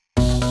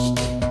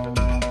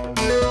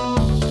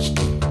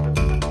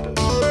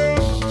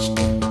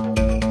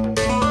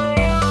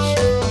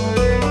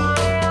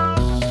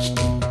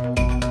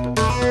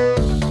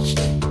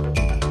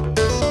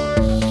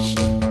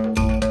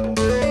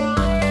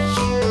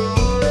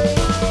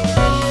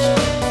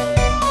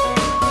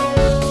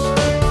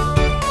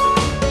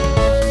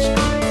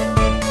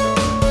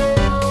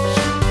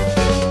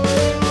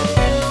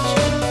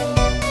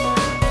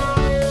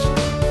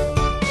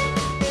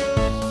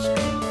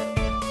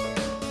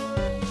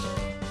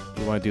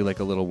Do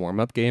like a little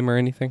warm-up game or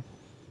anything?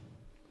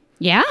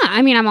 Yeah,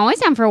 I mean, I'm always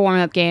down for a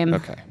warm-up game.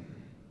 Okay.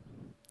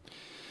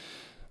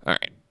 All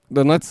right.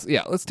 Then let's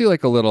do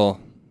like a little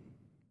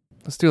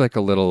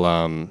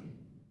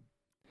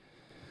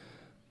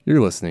you're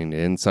listening to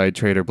Inside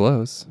Trader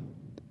Blows.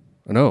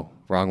 Oh no,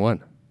 wrong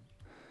one.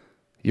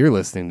 You're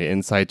listening to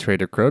Inside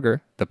Trader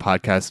Kroger, the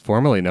podcast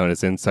formerly known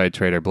as Inside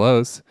Trader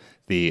Blows,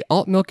 the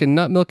alt milk and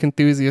nut milk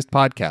enthusiast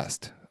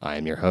podcast. I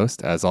am your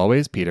host, as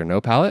always, Peter No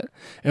Palate,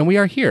 and we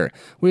are here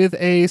with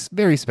a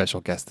very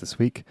special guest this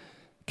week,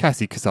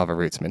 Cassie Cassava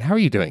Rootsman. How are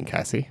you doing,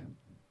 Cassie?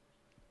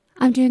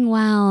 I'm doing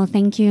well.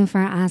 Thank you for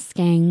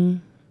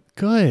asking.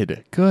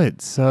 Good.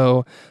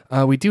 So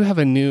we do have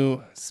a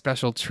new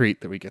special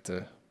treat that we get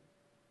to...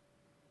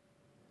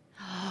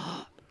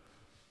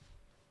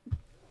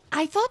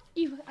 I thought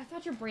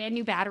your brand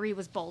new battery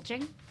was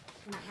bulging.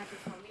 When I had your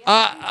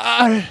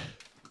phone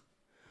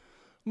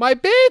my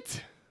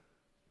bit!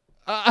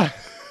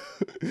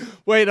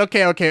 Wait,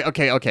 okay. I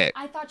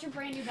thought your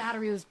brand new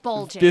battery was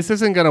bulging. This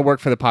isn't going to work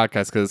for the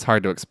podcast because it's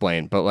hard to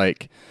explain, but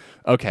like,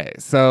 okay,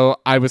 so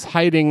I was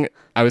hiding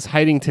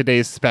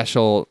today's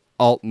special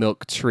alt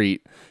milk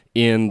treat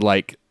in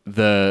like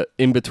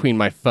in between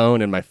my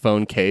phone and my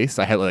phone case.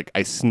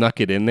 I snuck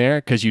it in there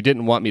because you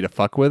didn't want me to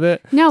fuck with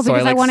it. No,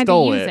 because I wanted to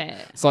use it.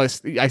 So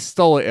I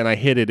stole it and I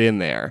hid it in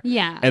there.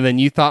 Yeah. And then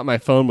you thought my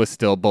phone was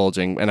still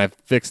bulging and I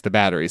fixed the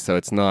battery so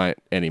it's not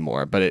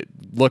anymore. But it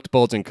looked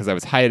bulging because I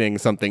was hiding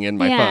something in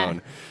my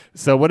phone.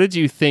 So what did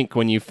you think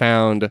when you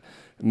found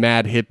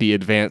Mad Hippie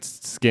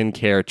Advanced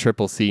Skincare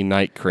Triple C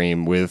Night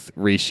Cream with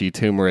reishi,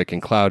 turmeric,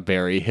 and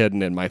cloudberry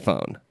hidden in my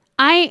phone?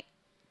 I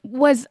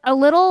was a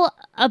little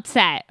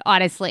upset,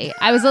 honestly.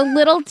 I was a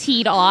little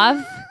teed off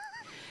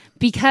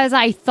because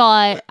I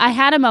thought I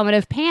had a moment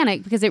of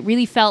panic because it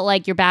really felt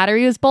like your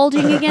battery was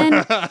bulging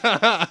again.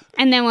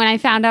 And then when I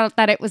found out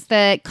that it was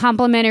the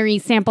complimentary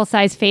sample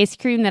size face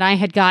cream that I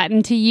had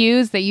gotten to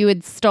use that you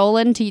had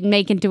stolen to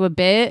make into a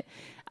bit,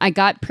 I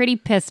got pretty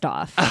pissed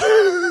off.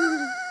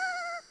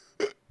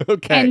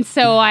 Okay. And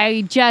so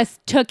I just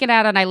took it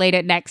out and I laid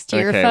it next to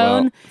your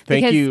phone. Well,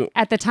 thank you.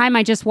 At the time,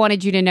 I just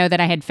wanted you to know that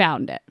I had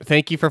found it.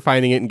 Thank you for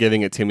finding it and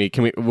giving it to me.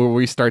 Will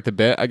we start the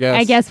bit, I guess?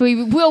 I guess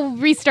we will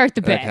restart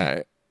the bit.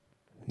 Okay.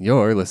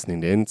 You're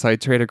listening to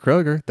Inside Trader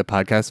Kroger, the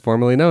podcast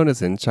formerly known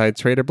as Inside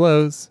Trader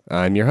Blows.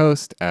 I'm your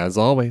host, as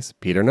always,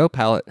 Peter No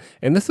Palate,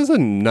 and this is a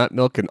nut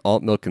milk and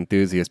alt milk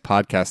enthusiast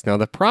podcast. Now,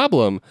 the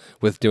problem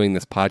with doing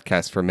this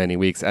podcast for many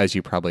weeks, as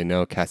you probably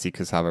know, Cassie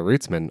Cassava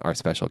Rootsman, our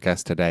special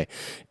guest today,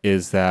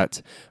 is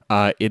that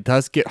it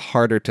does get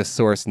harder to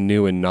source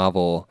new and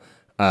novel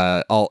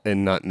alt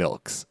and nut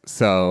milks.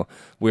 So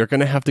we're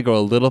going to have to go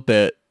a little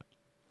bit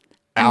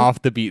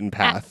off the beaten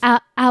path.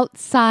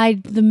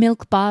 Outside the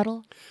milk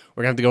bottle.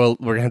 We're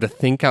gonna have to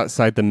think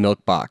outside the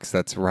milk box.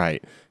 That's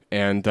right.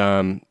 And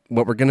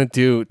what we're gonna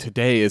do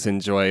today is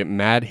enjoy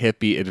Mad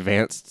Hippie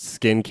Advanced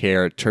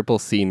Skincare Triple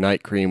C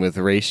Night Cream with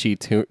reishi,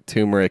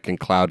 turmeric, and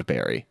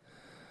cloudberry.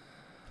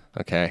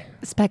 Okay.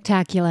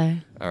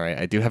 Spectacular. All right.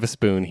 I do have a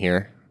spoon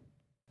here.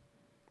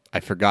 I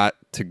forgot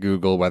to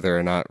Google whether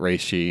or not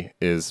reishi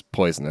is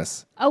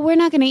poisonous. Oh, we're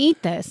not gonna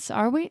eat this,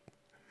 are we?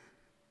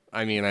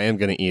 I mean, I am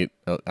gonna eat.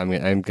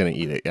 I'm gonna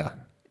eat it. Yeah.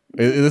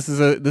 This is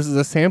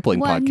a sampling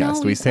podcast.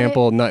 No, we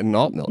sample nut and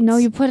alt milks. No,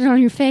 you put it on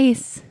your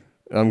face.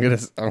 I'm gonna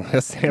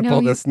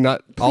sample this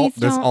nut.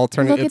 This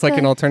alternative. It's like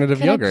an alternative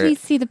can yogurt. I please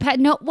see the pet?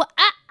 No. What?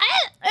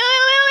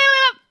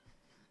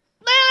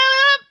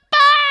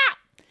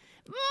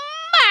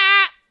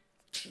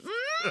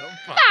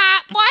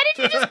 Why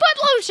did you just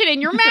put lotion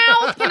in your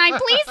mouth? Can I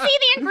please see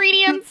the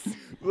ingredients?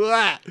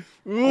 Why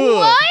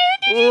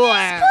did you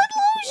just put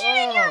lotion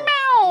in your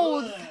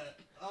mouth?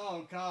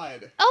 Oh,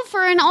 God. Oh,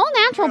 for an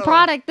all-natural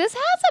product, this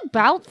has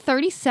about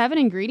 37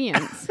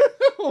 ingredients.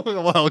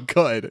 Well,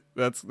 good.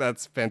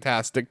 That's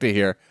fantastic to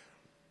hear.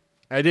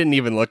 I didn't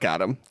even look at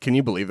them. Can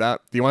you believe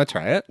that? Do you want to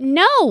try it?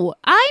 No,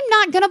 I'm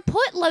not going to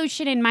put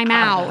lotion in my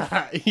mouth.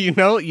 You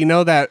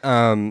know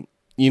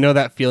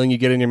that feeling you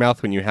get in your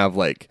mouth when you have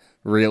like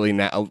really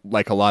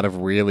like a lot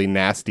of really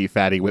nasty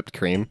fatty whipped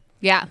cream?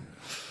 Yeah.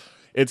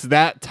 It's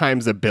that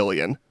times a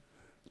billion.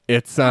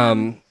 It's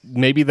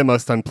maybe the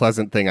most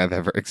unpleasant thing I've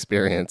ever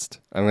experienced.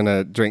 I'm going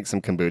to drink some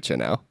kombucha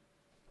now.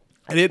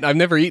 I've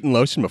nenever eaten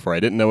lotion before. I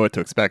didn't know what to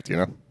expect, you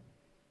know.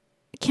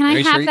 Can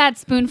I have that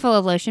spoonful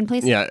of lotion,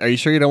 please? Yeah. Are you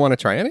sure you don't want to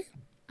try any?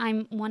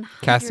 I'm 100%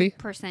 Cassie?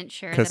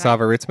 sure.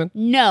 Cassava Rootsman?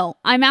 No,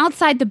 I'm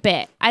outside the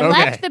bit. I Okay.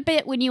 left the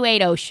bit when you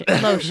ate lotion.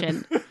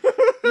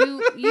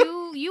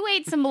 You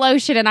ate some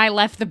lotion and I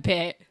left the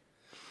bit.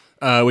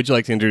 Would you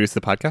like to introduce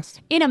the podcast?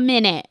 In a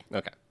minute.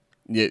 Okay.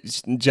 Yeah,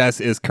 Jess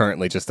is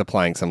currently just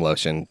applying some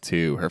lotion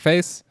to her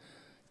face,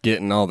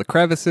 getting all the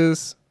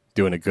crevices,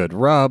 doing a good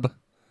rub.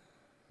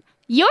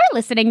 You're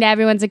listening to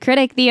Everyone's a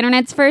Critic, the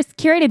internet's first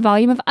curated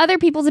volume of other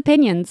people's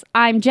opinions.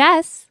 I'm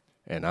Jess.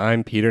 And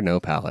I'm Peter No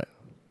Palette.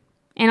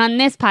 And on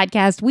this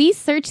podcast, we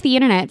search the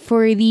internet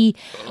for the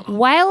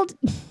wildest,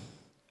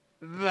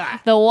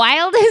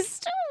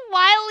 wildest,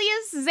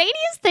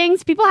 zaniest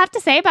things people have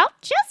to say about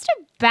just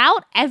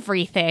about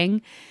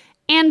everything.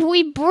 And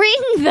we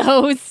bring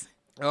those...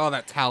 Oh,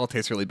 that towel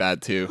tastes really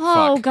bad, too.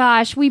 Oh, Fuck.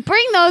 gosh. We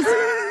bring those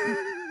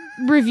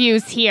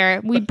reviews here.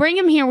 We bring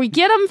them here. We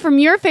get them from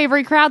your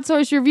favorite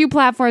crowdsourced review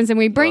platforms, and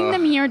we bring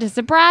them here to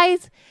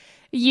surprise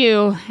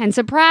you and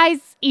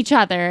surprise each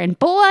other. And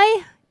boy,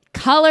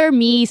 color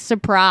me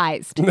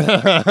surprised. I'm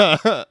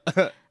going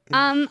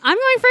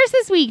first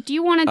this week. Do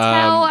you want to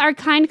tell our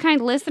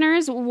kind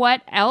listeners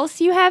what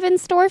else you have in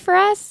store for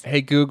us?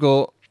 Hey,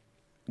 Google.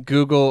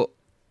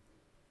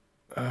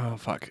 Oh,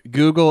 fuck.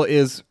 Google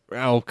is...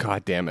 Oh,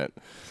 God damn it.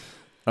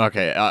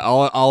 Okay,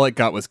 all it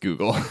got was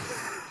Google.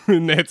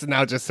 It's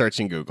now just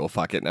searching Google.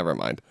 Fuck it, never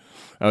mind.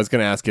 I was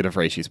going to ask it if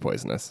Reishi's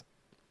poisonous.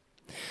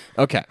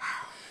 Okay,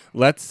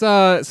 let's...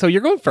 So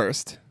you're going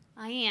first.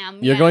 I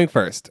am. You're going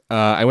first.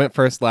 I went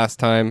first last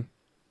time.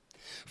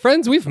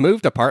 Friends, we've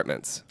moved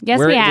apartments. Yes,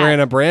 we have. We're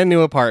in a brand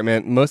new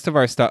apartment. Most of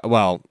our stuff...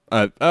 Well,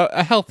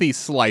 a healthy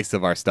slice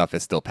of our stuff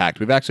is still packed.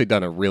 We've actually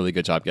done a really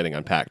good job getting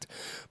unpacked.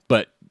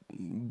 But...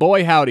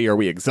 boy, howdy, are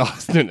we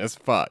exhausted as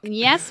fuck.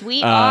 Yes,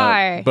 we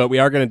are. But we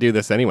are going to do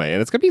this anyway,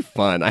 and it's going to be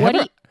fun. I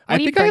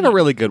think I have a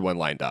really good one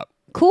lined up.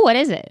 Cool, what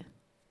is it?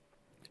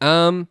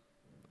 We're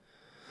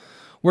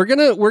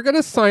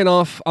gonna sign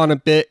off on a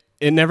bit.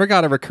 It never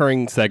got a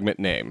recurring segment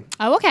name.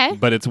 Oh, okay.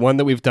 But it's one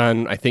that we've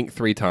done, I think,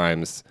 3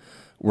 times.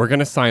 We're going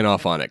to sign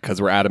off on it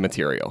because we're out of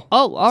material.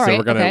 Oh, all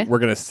right. So we're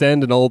gonna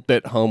send an old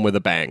bit home with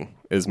a bang,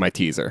 is my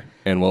teaser.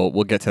 And we'll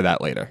get to that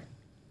later.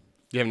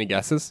 Do you have any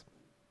guesses?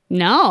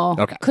 No.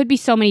 Okay. Could be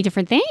so many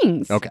different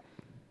things. Okay.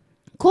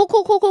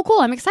 Cool.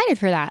 I'm excited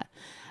for that.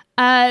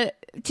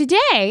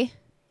 Today,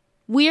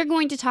 we are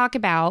going to talk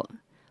about,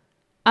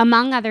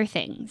 among other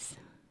things,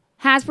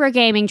 Hasbro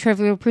Gaming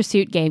Trivial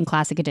Pursuit Game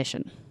Classic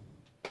Edition.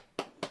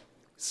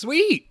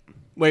 Sweet.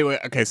 Wait.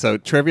 Okay, so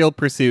Trivial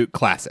Pursuit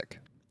Classic.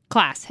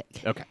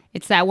 Classic. Okay.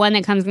 It's that one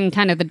that comes in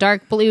kind of the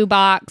dark blue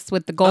box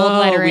with the gold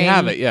lettering. We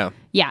have it, yeah.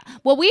 Yeah.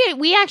 Well,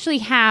 we actually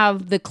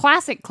have the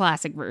classic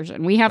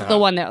version. We have the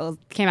one that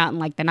came out in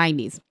like the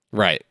 90s.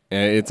 Right.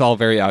 It's all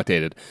very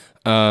outdated.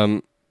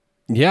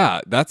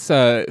 Yeah, that's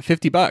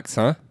 $50,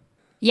 huh?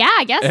 Yeah,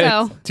 I guess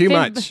so. Too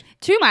much.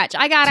 Too much.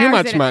 I got Too ours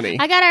much money.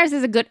 I got ours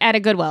at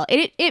a Goodwill.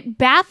 It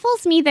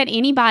baffles me that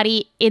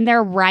anybody in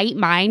their right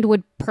mind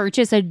would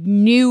purchase a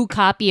new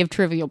copy of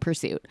Trivial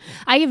Pursuit.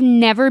 I have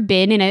never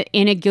been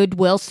in a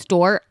Goodwill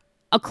store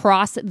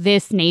across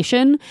this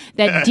nation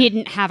that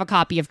didn't have a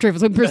copy of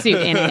Trivial Pursuit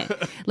in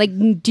it. Like,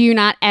 do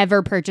not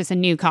ever purchase a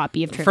new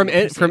copy of Trivial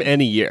Pursuit. From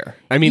any year.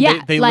 I mean,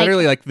 Yeah, they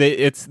literally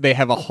they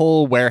have a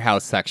whole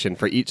warehouse section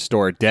for each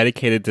store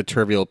dedicated to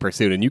Trivial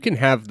Pursuit, and you can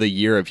have the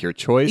year of your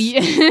choice.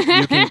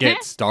 You can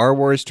get Star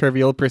Wars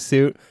Trivial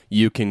Pursuit.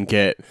 You can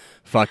get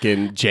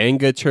fucking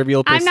Jenga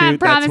Trivial Pursuit. I'm not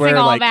promising That's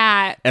where, all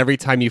that. Every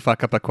time you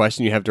fuck up a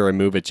question, you have to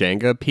remove a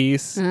Jenga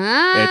piece.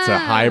 It's a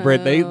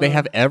hybrid. They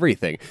have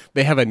everything.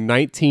 They have a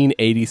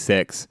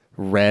 1986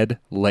 red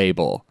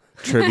label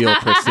Trivial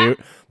Pursuit,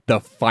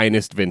 the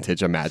finest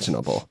vintage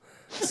imaginable.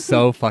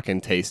 So fucking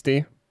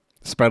tasty.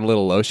 Spread a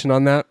little lotion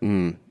on that.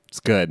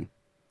 It's good.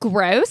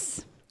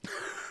 Gross.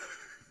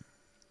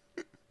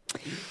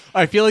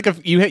 I feel like if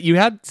you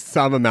had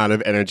some amount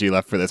of energy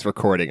left for this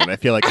recording, and I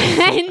feel like And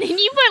then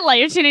you put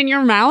lotion in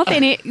your mouth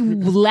and it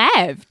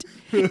left.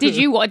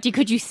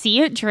 Could you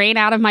see it drain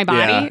out of my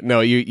body? yeah,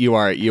 no, you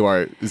are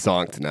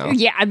zonked now.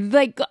 Yeah,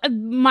 like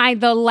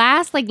the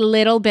last like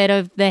little bit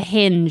of the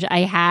hinge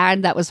I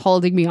had that was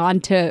holding me on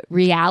to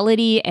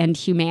reality and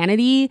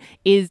humanity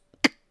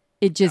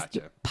it just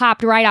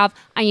popped right off.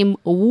 I am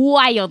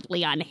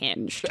wildly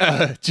unhinged.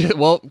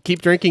 Well,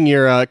 keep drinking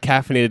your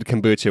caffeinated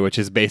kombucha, which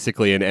is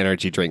basically an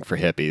energy drink for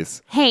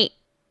hippies. Hey,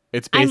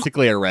 It's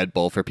basically a Red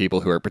Bull for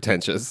people who are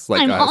pretentious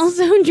like I'm us.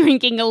 also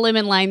drinking a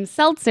lemon lime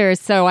seltzer,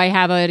 so I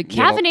have a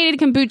caffeinated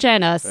kombucha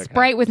and a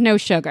Sprite with no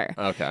sugar.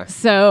 Okay.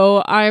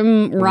 So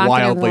I'm rocking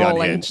Wildly and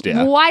rolling. unhinged,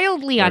 yeah.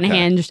 Wildly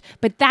unhinged,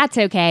 but that's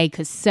okay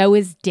because so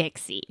is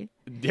Dixie.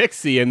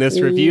 Dixie in this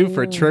review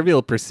for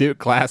Trivial Pursuit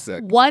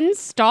Classic. 1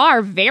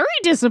 star. Very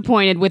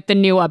disappointed with the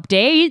new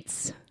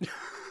updates.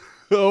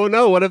 Oh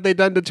no, what have they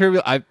done to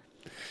Trivial? I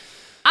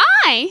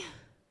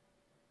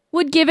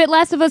would give it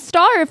less of a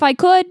star if I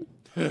could.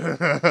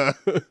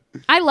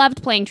 I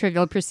loved playing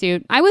Trivial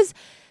Pursuit. I was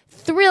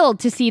thrilled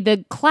to see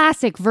the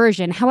classic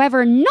version.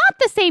 However, not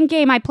the same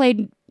game I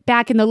played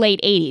back in the late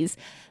 80s.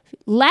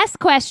 Less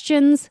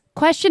questions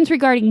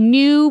regarding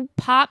new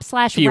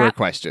pop/rap. Fewer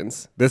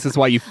questions. This is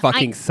why you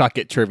fucking suck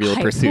at Trivial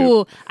Pursuit.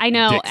 Ooh, I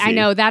know. Dixie.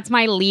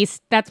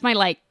 That's my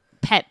like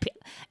pet.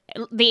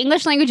 the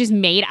English language is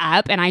made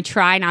up, and I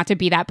try not to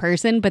be that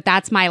person, but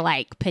that's my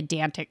like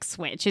pedantic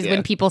switch is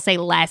when people say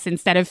less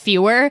instead of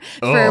fewer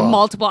for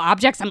multiple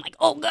objects. I'm like,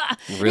 oh god,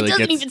 Really it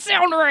doesn't gets- even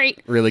sound right.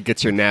 Really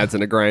gets your nads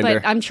in a grinder.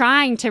 But I'm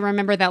trying to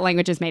remember that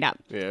language is made up.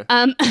 Yeah.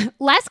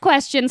 Less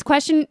questions.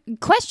 Question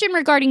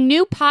regarding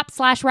new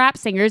pop/rap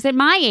singers. At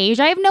my age,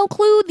 I have no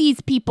clue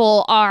these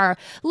people are,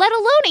 let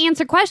alone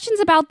answer questions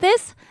about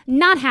this.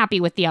 Not happy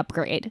with the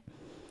upgrade.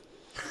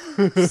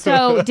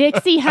 So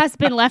Dixie has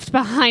been left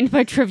behind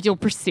by Trivial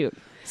Pursuit.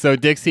 So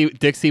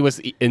Dixie was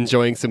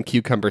enjoying some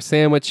cucumber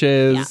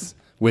sandwiches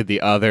with the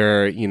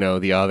other,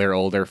 the other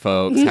older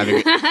folks, having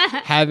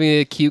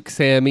a cuke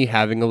Sammy,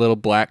 having a little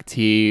black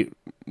tea.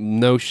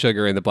 No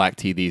sugar in the black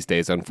tea these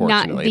days,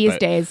 unfortunately. Not these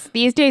days.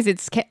 These days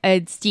it's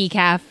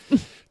decaf.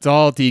 It's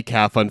all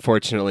decaf,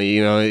 unfortunately.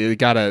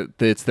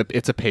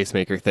 It's a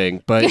pacemaker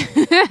thing, but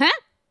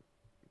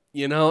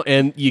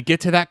and you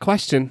get to that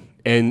question.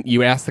 And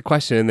you ask the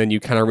question, and then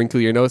you kind of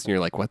wrinkle your nose, and you're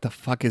like, "What the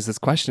fuck is this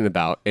question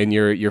about?" And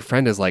your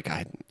friend is like,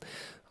 "I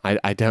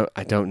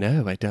don't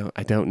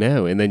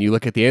know." And then you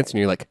look at the answer, and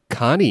you're like,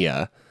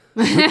 "Kanye?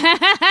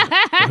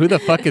 Who the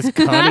fuck is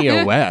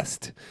Kanye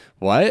West?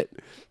 What?"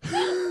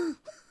 Literally,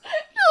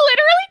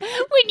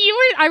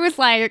 I was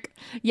like,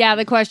 "Yeah,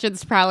 the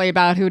question's probably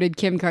about who did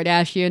Kim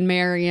Kardashian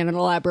marry in an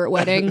elaborate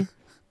wedding."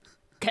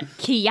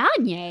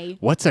 Kanye.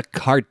 What's a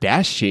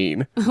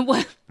Kardashian?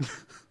 What?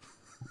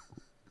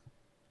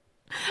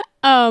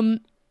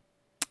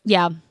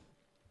 Yeah.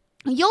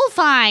 You'll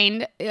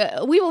find,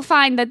 we will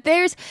find that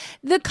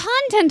the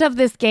content of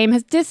this game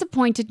has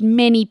disappointed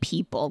many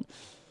people.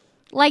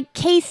 Like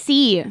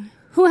KC,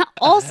 who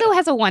also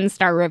has a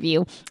 1-star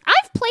review.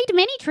 I've played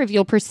many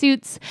Trivial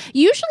Pursuits.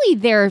 Usually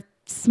they're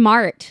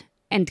smart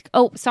and,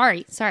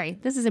 sorry,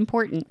 this is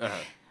important.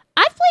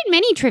 I've played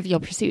many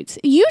Trivial Pursuits.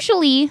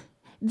 Usually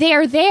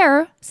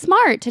they're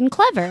smart and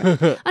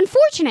clever.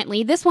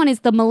 Unfortunately, this one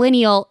is the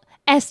millennial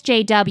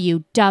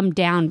SJW dumbed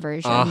down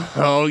version.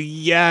 Oh,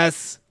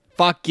 yes.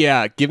 Fuck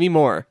yeah. Give me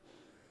more.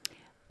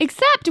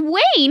 Except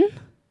Wayne.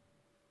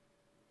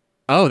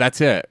 Oh,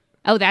 that's it.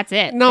 Oh, that's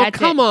it. No, That's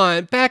come it.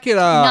 on. Back it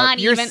up. Not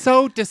You're even-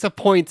 so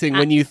disappointing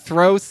when you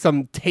throw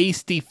some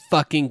tasty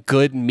fucking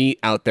good meat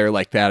out there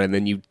like that and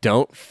then you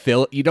don't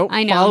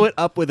I know. follow it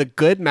up with a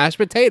good mashed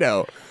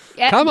potato.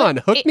 Yeah, Come but on,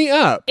 hook me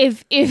up.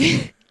 If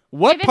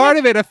What if it part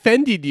of it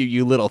offended you,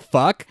 you little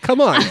fuck? Come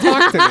on,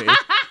 talk to me.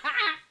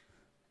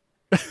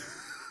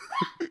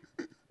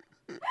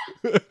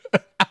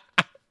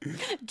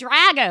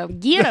 drag him,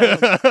 get him.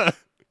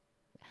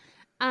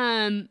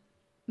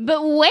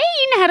 But Wayne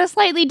had a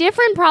slightly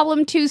different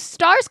problem too.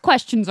 Stars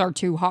questions are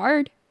too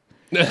hard.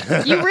 You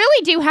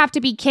really do have to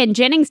be Ken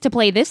Jennings to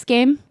play this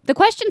game. The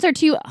questions are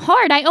too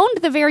hard. I owned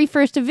the very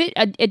first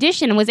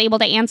edition and was able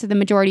to answer the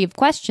majority of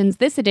questions.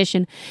 This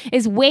edition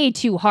is way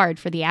too hard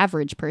for the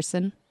average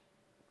person.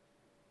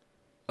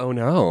 Oh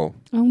no.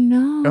 Oh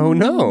no. Oh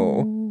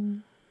no.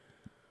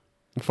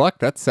 Fuck,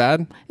 that's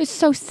sad. It's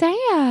so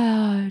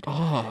sad.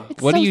 Oh,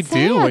 It's what so do you do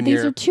sad. when These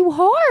you're are too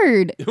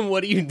hard.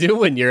 What do you do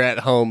when you're at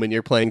home and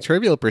you're playing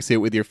Trivial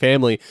Pursuit with your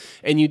family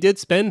and you did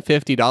spend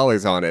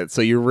 $50 on it,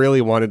 so you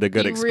really wanted a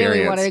good experience.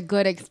 Really wanted a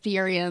good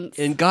experience.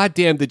 And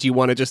goddamn, did you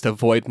want to just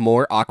avoid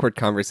more awkward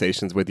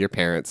conversations with your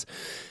parents?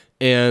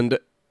 And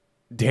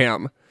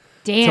damn.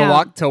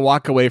 To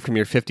walk away from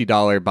your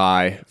 $50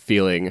 buy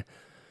feeling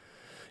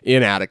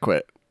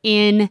inadequate.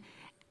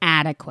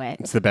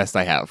 Inadequate. It's the best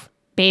I have.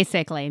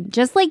 Basically,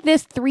 just like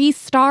this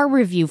 3-star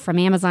review from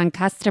Amazon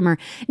customer.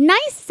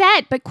 Nice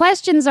set, but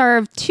questions are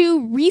of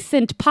too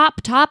recent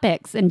pop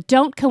topics and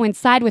don't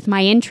coincide with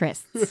my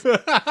interests.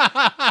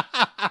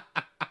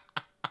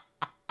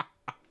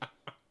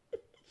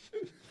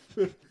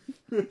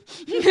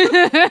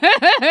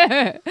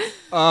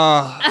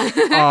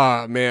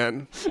 Oh,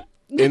 man.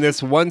 In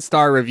this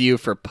 1-star review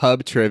for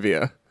pub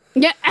trivia.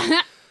 Yeah.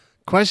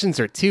 Questions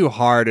are too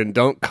hard and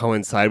don't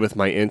coincide with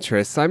my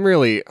interests. I'm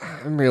really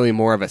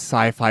more of a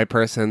sci-fi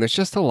person. There's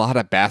just a lot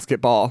of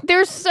basketball.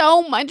 There's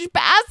so much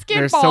basketball.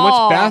 There's so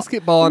much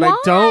basketball, and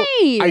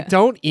Why? I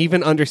don't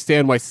even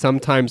understand why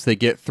sometimes they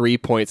get 3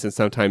 points and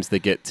sometimes they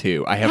get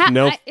 2. I have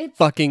no it's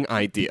fucking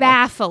idea.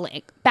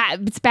 Baffling.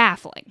 It's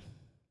baffling.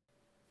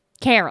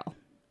 Carol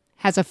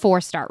has a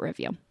 4-star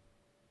review.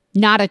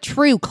 Not a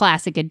true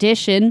classic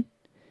edition.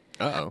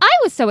 Uh-oh. I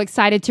was so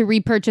excited to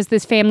repurchase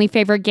this family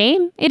favorite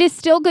game. It is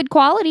still good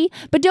quality,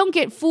 but don't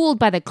get fooled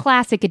by the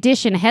classic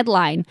edition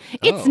headline.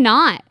 It's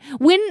not.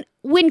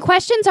 When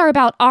questions are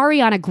about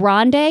Ariana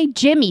Grande,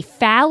 Jimmy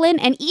Fallon,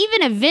 and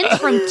even events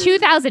from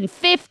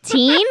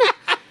 2015,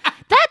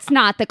 that's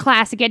not the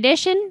classic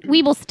edition.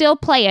 We will still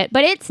play it,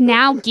 but it's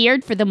now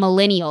geared for the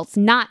millennials,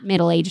 not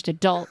middle-aged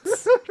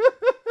adults.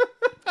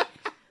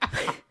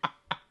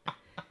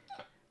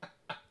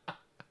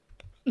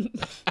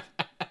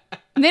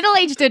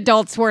 Middle-aged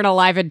adults weren't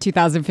alive in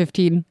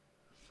 2015.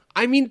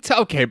 I mean,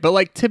 okay, but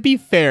like to be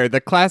fair, the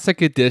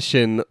classic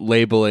edition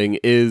labeling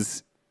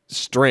is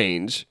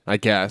strange, I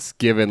guess,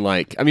 given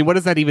what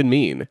does that even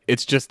mean?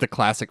 It's just the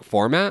classic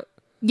format?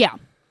 Yeah.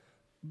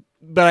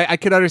 but I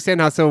could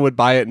understand how someone would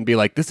buy it and be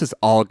like, this is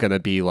all going to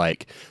be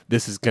like,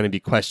 this is going to be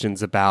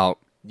questions about,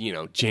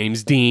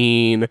 James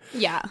Dean.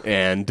 Yeah.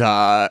 And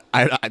I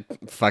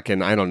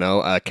don't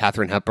know,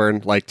 Katharine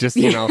Hepburn. Like, just,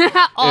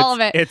 all of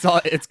it.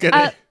 It's going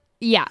to.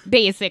 Yeah,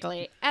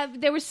 basically.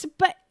 There was,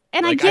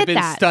 and like, I get I've been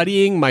that.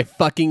 studying my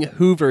fucking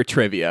Hoover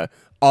trivia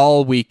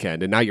all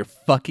weekend, and now you're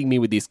fucking me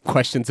with these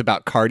questions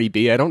about Cardi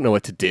B. I don't know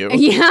what to do.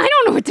 Yeah, I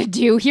don't know what to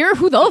do here.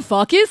 Who the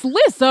fuck is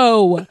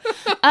Lizzo?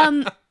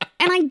 And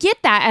I get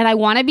that, and I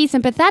want to be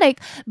sympathetic,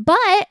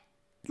 but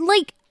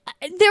like,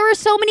 there are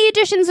so many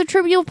editions of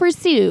Trivial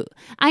Pursuit.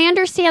 I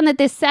understand that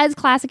this says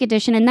Classic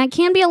Edition, and that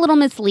can be a little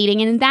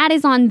misleading, and that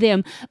is on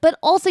them. But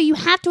also, you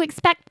have to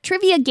expect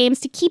trivia games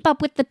to keep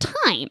up with the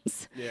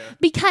times. Yeah.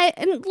 Because,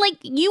 like,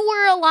 you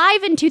were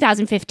alive in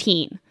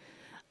 2015.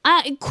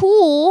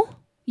 Cool.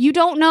 You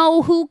don't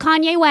know who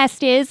Kanye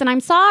West is, and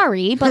I'm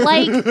sorry, but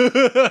like,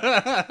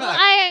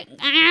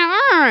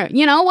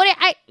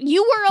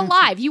 you were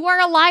alive. You are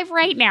alive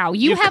right now.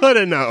 You could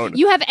have known.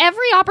 You have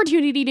every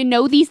opportunity to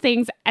know these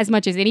things as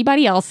much as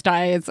anybody else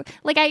does.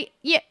 Like,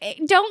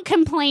 don't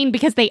complain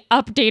because they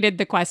updated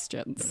the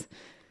questions.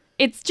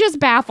 It's just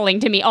baffling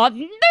to me. Oh,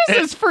 this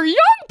is for young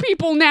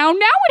people now.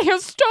 Now it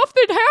has stuff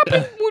that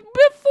happened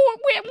before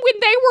when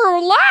they were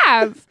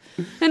alive.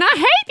 And I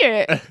hate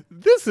it.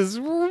 This is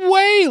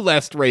way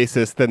less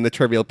racist than the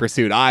Trivial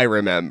Pursuit I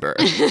remember.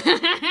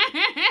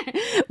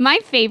 My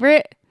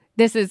favorite,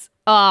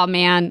 oh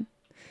man.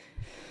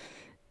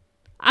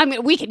 I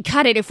mean, we could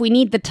cut it if we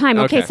need the time.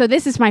 Okay, so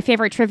this is my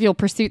favorite Trivial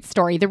Pursuit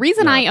story. The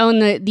reason I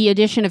own the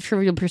edition of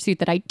Trivial Pursuit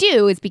that I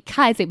do is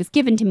because it was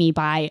given to me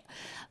by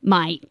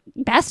my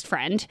best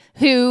friend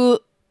who,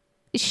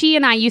 she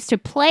and I used to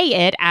play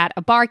it at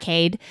a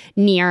barcade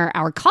near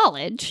our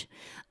college.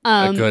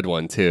 A good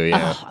one, too,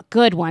 yeah. A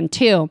good one,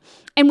 too.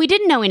 And we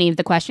didn't know any of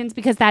the questions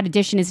because that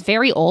edition is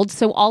very old.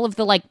 So all of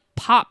the, like,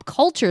 pop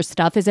culture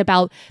stuff is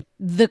about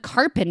the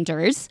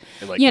Carpenters.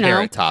 And, like,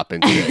 Carrot Top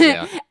and shit,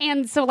 yeah.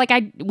 And so, like,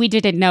 we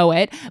didn't know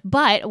it.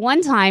 But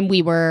one time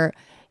we were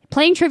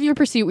playing Trivial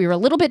Pursuit. We were a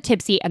little bit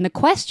tipsy. And the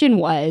question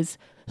was,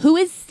 who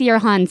is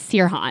Sirhan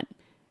Sirhan?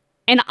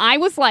 And I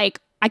was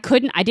like, I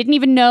didn't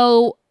even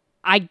know.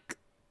 I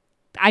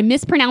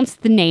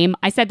mispronounced the name.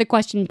 I said the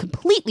question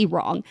completely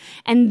wrong.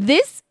 And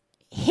this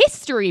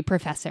history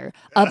professor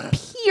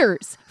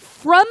appears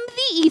from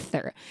the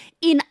ether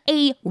in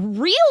a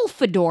real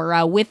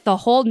fedora with the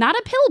whole, not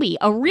a Pilby,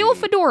 a real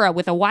fedora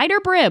with a wider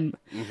brim,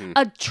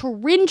 a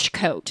trench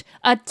coat,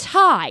 a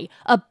tie,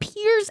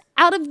 appears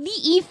out of the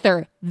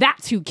ether.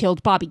 That's who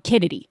killed Bobby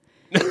Kennedy.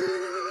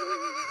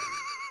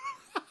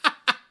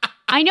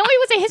 I know he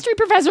was a history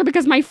professor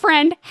because my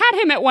friend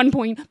had him at one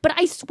point, but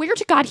I swear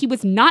to God he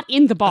was not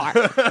in the bar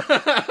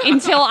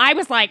until I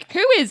was like,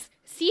 who is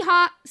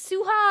Suha,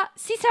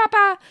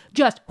 Sisapa?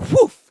 Just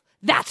whoof.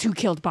 That's who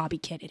killed Bobby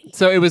Kennedy.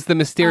 So it was the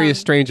mysterious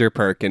stranger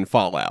perk in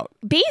Fallout.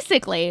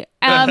 Basically.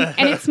 And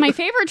it's my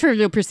favorite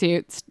Trivial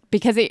Pursuit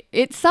because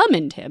it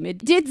summoned him. It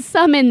did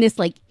summon this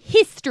like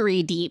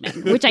history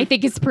demon, which I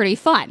think is pretty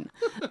fun.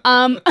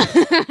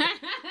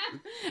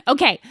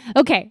 Okay.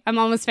 I'm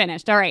almost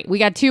finished. All right. We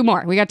got two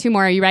more.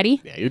 Are you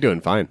ready? Yeah, you're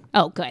doing fine.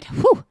 Oh, good.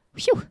 Whew.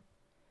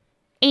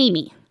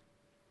 Amy.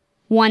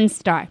 1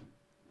 star.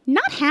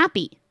 Not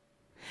happy.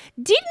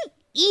 Didn't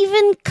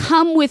even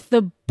come with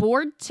the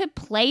board to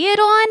play it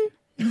on.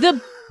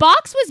 The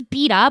box was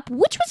beat up,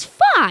 which was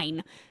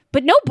fine,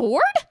 but no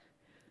board?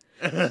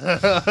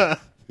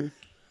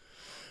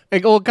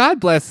 Like, well, God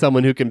bless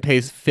someone who can pay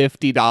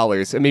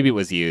 $50, and maybe it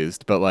was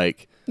used, but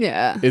like,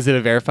 yeah. Is it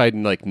a verified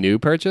like new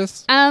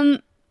purchase?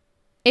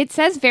 It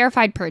says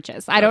verified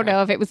purchase. I don't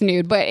know if it was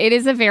nude, but it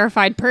is a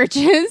verified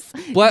purchase.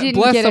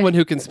 Bless someone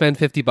who can spend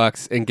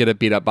 $50 and get a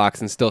beat up box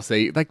and still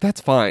say, like,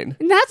 that's fine.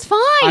 That's fine.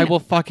 I will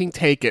fucking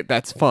take it.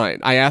 That's fine.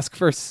 I ask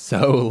for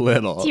so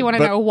little. Do you want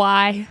to know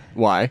why?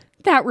 Why?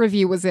 That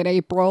review was in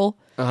April.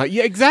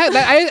 Yeah, exactly.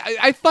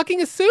 I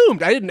fucking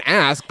assumed. I didn't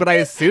ask, but I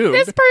assumed.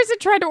 This person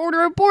tried to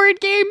order a board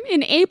game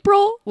in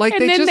April. Like,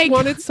 and they then just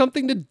wanted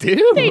something to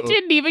do. They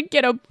didn't even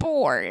get a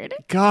board.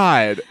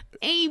 God.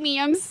 Amy,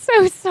 I'm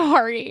so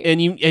sorry.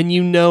 And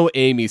you know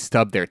Amy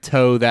stubbed their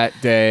toe that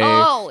day.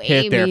 Oh,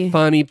 hit Amy. their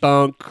funny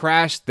bone,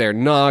 crashed their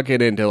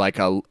noggin into like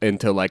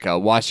a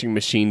washing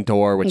machine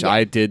door, which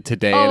I did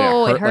today,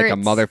 and it hurt like a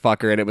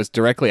motherfucker. And it was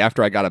directly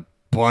after I got a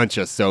bunch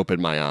of soap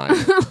in my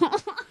eye.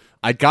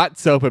 I got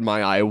soap in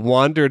my eye,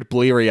 wandered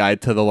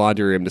bleary-eyed to the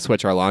laundry room to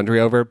switch our laundry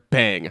over.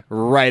 Bang!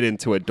 Right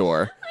into a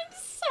door. I'm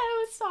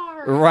so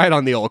sorry. Right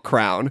on the old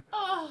crown.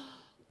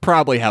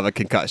 Probably have a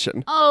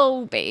concussion.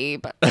 Oh,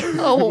 babe.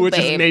 Oh, Which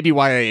babe. is maybe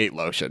why I ate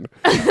lotion.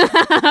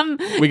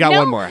 We got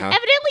one more, huh?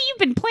 Evidently, you've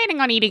been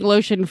planning on eating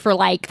lotion for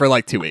like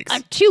 2 weeks.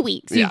 2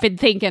 weeks. Yeah. You've been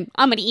thinking,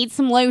 I'm going to eat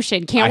some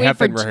lotion. I have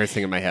been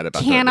rehearsing in my head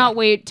about that. Cannot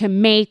wait to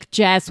make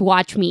Jess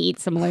watch me eat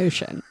some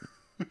lotion.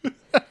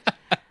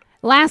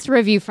 Last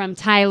review from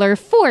Tyler,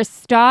 4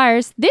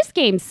 stars. This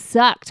game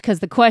sucked because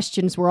the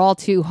questions were all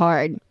too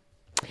hard.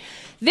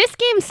 This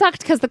game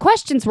sucked because the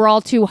questions were all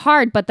too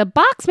hard, but the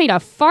box made a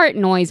fart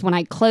noise when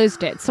I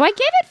closed it. So I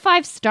gave it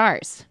 5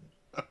 stars.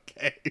 Okay.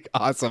 Okay,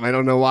 awesome. I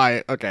don't know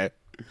why. Okay.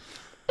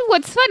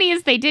 What's funny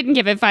is they didn't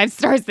give it 5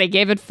 stars. They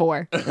gave it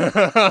 4.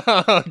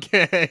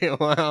 Okay,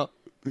 wow.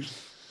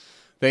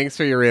 Thanks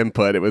for your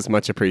input. It was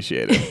much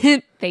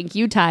appreciated. Thank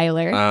you,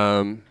 Tyler.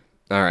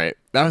 All right.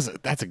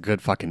 That's a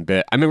good fucking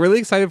bit. I'm really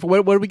excited for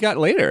what do we got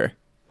later?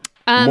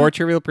 More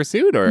Trivial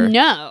Pursuit or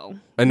No.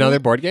 another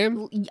board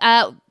game?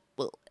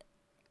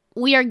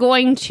 We are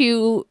going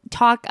to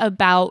talk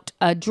about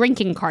a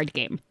drinking card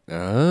game.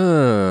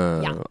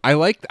 Oh. Yeah. I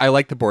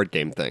like the board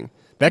game thing.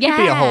 That could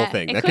be a whole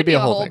thing. It That could be a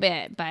whole whole thing.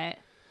 bit, but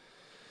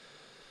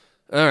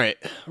All right.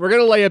 We're going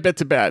to lay a bit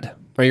to bed.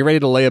 Are you ready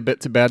to lay a bit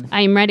to bed?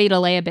 I'm ready to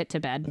lay a bit to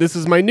bed. This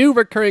is my new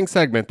recurring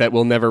segment that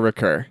will never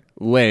recur.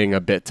 Laying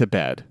a bit to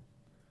bed.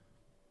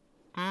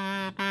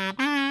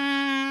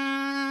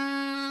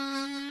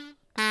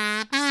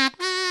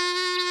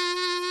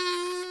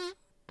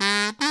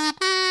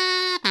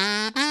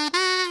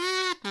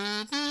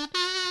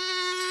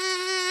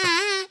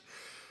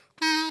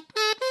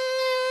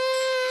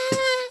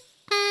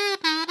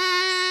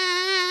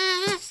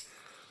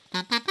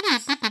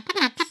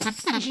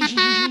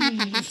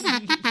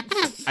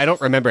 I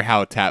don't remember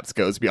how Taps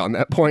goes beyond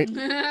that point.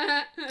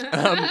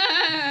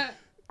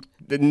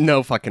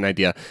 No fucking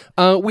idea.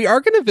 We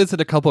are going to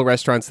visit a couple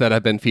restaurants that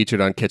have been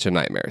featured on Kitchen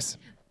Nightmares.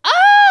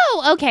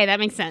 Oh, okay, that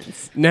makes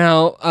sense.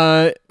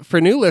 Now,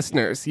 for new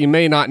listeners, you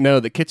may not know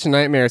that Kitchen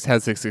Nightmares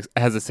has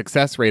a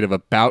success rate of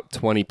about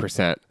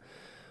 20%,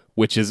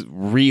 which is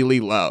really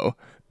low.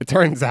 It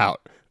turns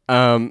out.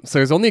 So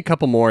there's only a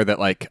couple more that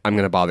I'm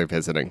going to bother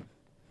visiting.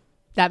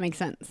 That makes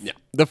sense. Yeah.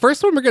 The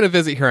first one we're going to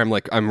visit here,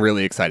 I'm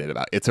really excited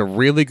about. It's a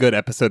really good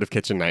episode of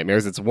Kitchen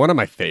Nightmares. It's one of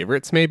my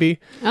favorites, maybe.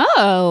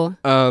 Oh.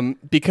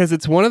 Because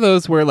it's one of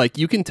those where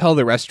you can tell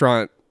the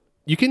restaurant,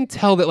 you can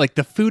tell that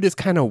the food is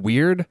kind of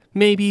weird,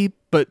 maybe,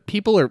 but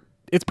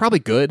it's probably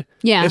good.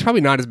 Yeah. It's probably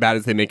not as bad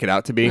as they make it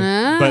out to be,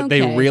 but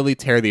they okay. really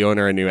tear the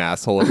owner a new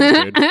asshole over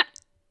the food.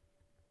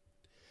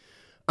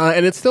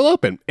 And it's still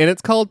open, and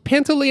it's called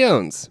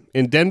Pantaleones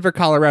in Denver,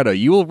 Colorado.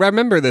 You will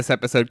remember this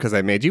episode because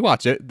I made you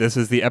watch it. This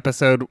is the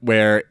episode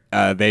where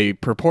they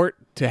purport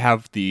to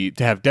have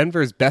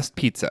Denver's best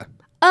pizza,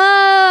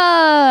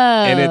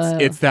 Oh.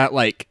 and it's that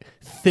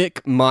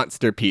thick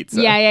monster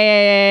pizza.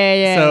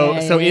 Yeah.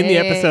 So in the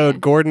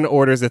episode, Gordon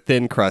orders a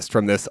thin crust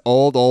from this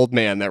old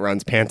man that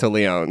runs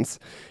Pantaleones.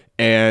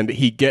 And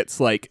he gets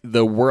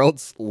the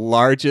world's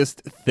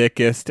largest,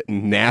 thickest,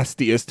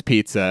 nastiest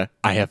pizza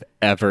I have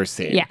ever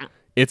seen. Yeah.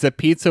 It's a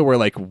pizza where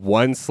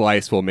one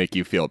slice will make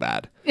you feel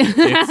bad.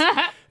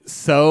 It's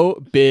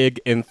so big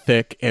and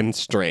thick and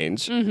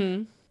strange.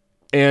 Mm-hmm.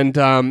 And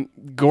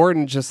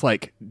Gordon just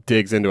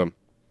digs into him.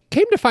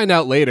 Came to find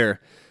out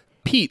later,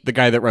 Pete, the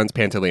guy that runs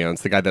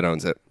Pantaleones, the guy that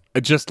owns it,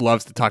 just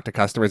loves to talk to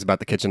customers about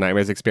the Kitchen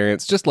Nightmares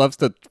experience. Just loves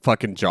to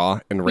fucking jaw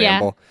and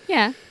ramble.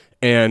 Yeah.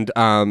 And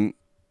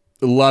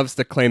loves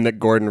to claim that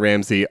Gordon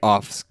Ramsay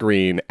off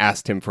screen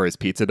asked him for his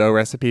pizza dough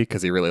recipe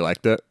because he really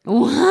liked it.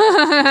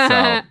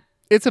 So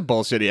it's a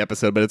bullshitty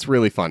episode, but it's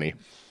really funny.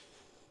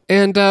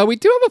 And we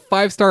do have a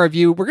 5-star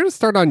review. We're going to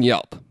start on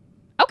Yelp.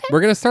 Okay.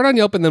 We're going to start on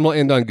Yelp and then we'll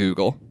end on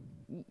Google.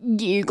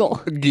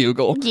 Google.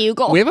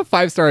 We have a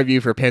 5-star review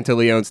for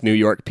Pantaleone's New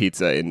York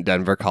Pizza in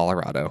Denver,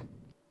 Colorado.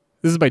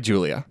 This is by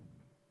Julia.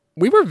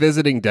 We were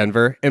visiting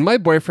Denver, and my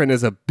boyfriend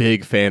is a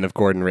big fan of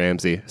Gordon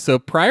Ramsay. So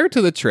prior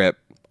to the trip,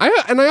 I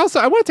want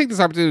to take this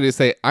opportunity to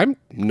say I'm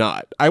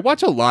not. I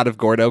watch a lot of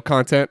Gordo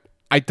content.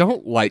 I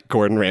don't like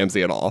Gordon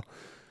Ramsay at all.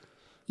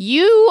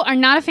 You are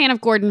not a fan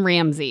of Gordon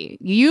Ramsay.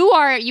 You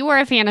are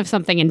a fan of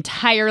something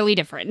entirely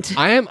different.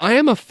 I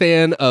am a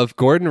fan of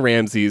Gordon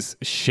Ramsay's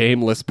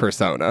shameless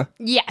persona.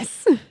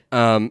 Yes.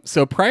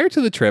 So prior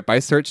to the trip, I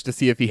searched to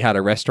see if he had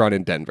a restaurant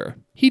in Denver.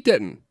 He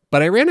didn't,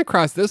 but I ran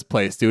across this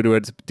place due to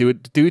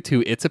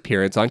its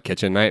appearance on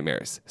Kitchen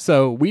Nightmares.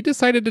 So we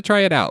decided to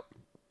try it out.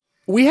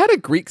 We had a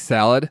Greek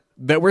salad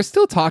that we're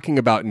still talking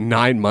about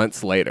 9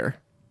 months later.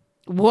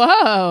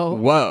 Whoa.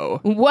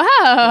 Well,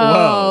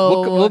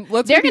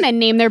 They're going to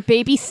name their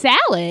baby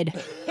salad.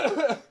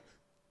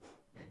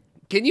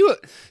 Can you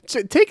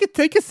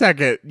take a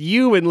second,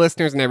 you and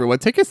listeners and everyone,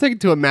 take a second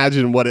to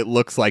imagine what it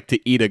looks like to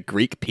eat a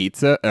Greek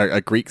pizza or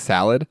a Greek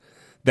salad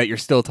that you're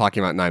still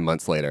talking about 9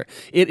 months later.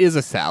 It is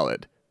a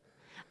salad.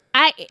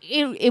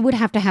 It would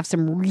have to have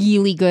some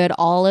really good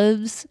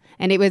olives,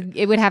 and it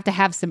would have to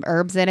have some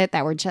herbs in it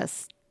that were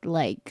just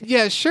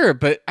Yeah, sure,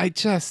 but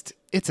it's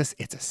a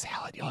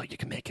salad, y'all. You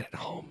can make it at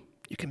home.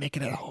 You can make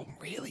it at home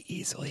really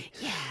easily.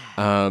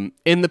 Yeah.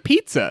 And the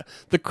pizza,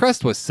 the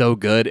crust was so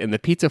good and the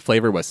pizza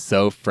flavor was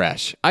so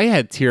fresh. I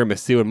had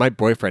tiramisu and my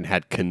boyfriend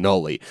had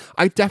cannoli.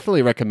 I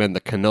definitely recommend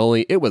the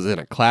cannoli. It was in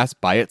a class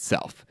by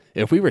itself.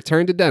 If we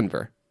return to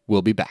Denver,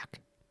 we'll be back.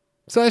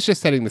 So that's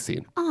just setting the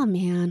scene. Oh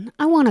man,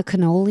 I want a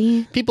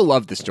cannoli. People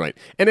loved this joint,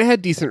 and it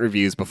had decent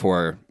reviews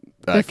before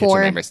Kitchen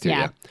Nightmares 2.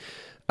 Yeah.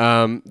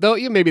 Though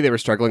maybe they were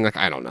struggling.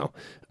 I don't know.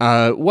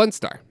 1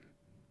 star.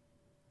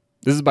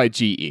 This is by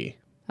GE.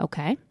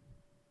 Okay.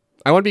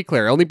 I want to be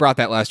clear. I only brought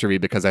that last review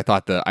because I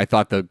thought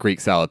the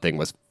Greek salad thing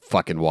was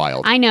fucking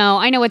wild. I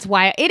know it's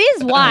wild. It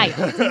is wild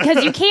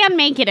because you can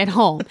make it at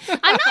home.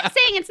 I'm not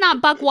saying it's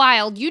not buck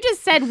wild. You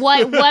just said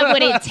what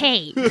would it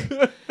take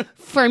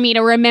for me to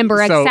remember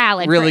a So,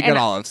 salad? really good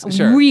olives,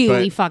 sure,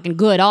 Really but- fucking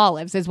good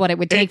olives is what it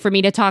would take for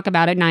me to talk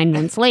about it 9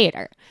 months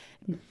later.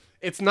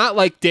 It's not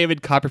like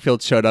David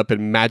Copperfield showed up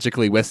and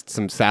magically whisked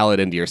some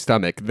salad into your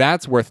stomach.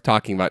 That's worth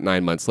talking about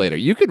 9 months later.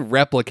 You could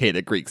replicate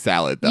a Greek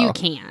salad, though. You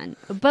can.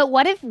 But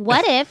what if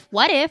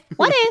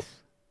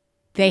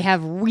they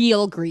have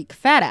real Greek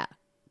feta?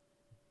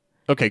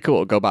 Okay,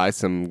 cool. Go buy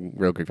some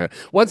real Greek feta.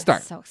 1 star.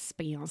 So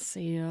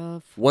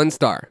expensive. 1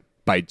 star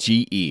by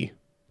GE.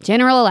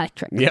 General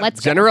Electric. Yep, Let's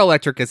go. General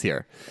Electric is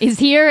here. Is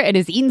here and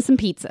is eating some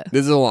pizza.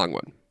 This is a long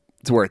one.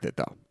 It's worth it,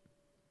 though.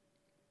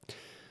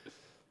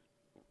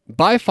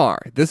 By far,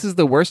 this is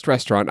the worst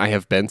restaurant I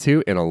have been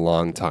to in a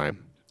long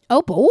time.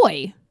 Oh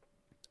boy.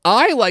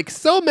 I, like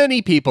so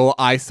many people,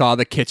 I saw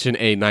the Kitchen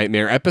A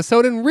Nightmare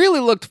episode and really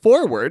looked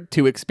forward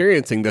to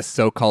experiencing this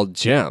so-called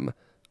gem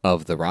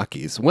of the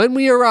Rockies. When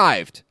we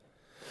arrived,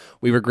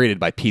 we were greeted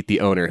by Pete, the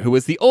owner, who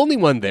was the only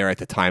one there at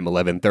the time,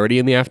 11:30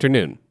 in the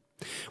afternoon.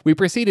 We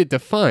proceeded to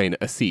find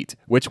a seat,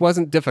 which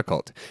wasn't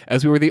difficult,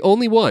 as we were the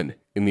only one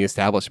in the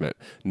establishment.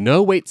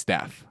 No wait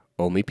staff,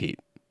 only Pete.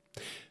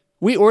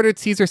 We ordered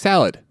Caesar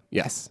salad.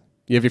 Yes,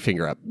 you have your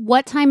finger up.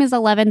 What time is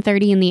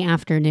 11:30 in the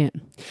afternoon?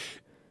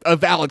 A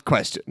valid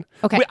question.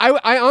 Okay.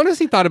 I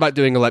honestly thought about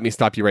doing a let me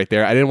stop you right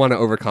there. I didn't want to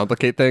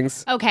overcomplicate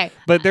things. Okay.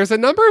 But there's a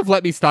number of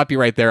let me stop you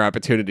right there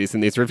opportunities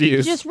in these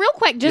reviews. Just real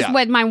quick, Yeah.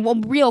 what my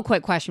one real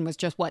quick question was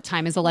just what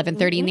time is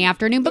 11:30 in the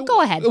afternoon, but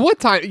go ahead. What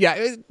time? Yeah.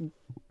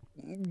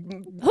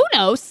 Who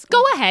knows?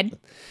 Go ahead.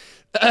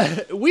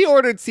 We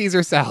ordered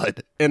Caesar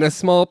salad and a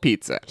small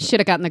pizza. Should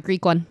have gotten the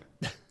Greek one.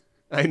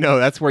 I know,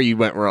 that's where you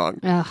went wrong.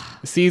 Ugh,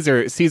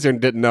 Caesar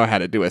didn't know how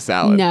to do a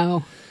salad.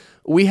 no.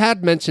 We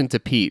had mentioned to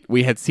Pete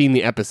we had seen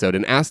the episode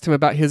and asked him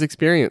about his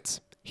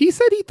experience. He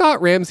said he thought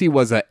Ramsay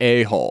was a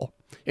a-hole,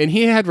 and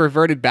he had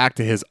reverted back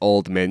to his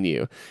old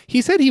menu.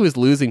 He said he was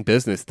losing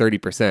business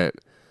 30%.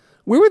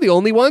 We were the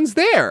only ones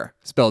there,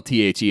 spelled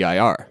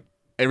T-H-E-I-R.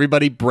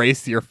 Everybody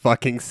brace your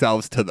fucking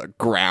selves to the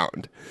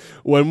ground.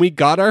 When we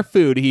got our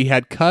food, he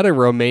had cut a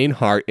romaine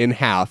heart in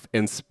half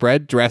and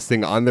spread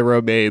dressing on the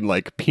romaine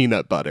like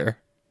peanut butter.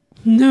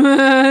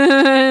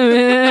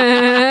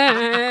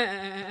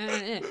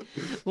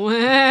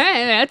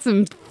 That's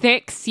some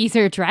thick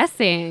Caesar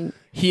dressing.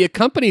 He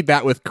accompanied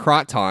that with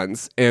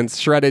crotons and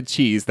shredded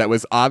cheese that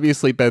was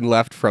obviously been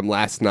left from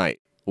last night.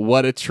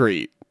 What a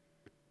treat.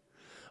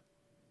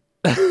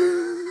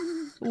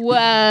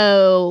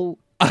 Whoa.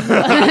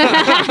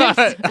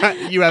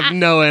 You have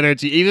no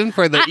energy, even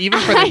for the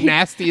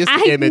nastiest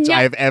image know.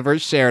 I have ever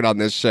shared on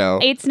this show.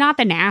 It's not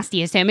the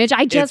nastiest image.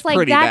 I just It's like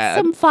pretty that's bad.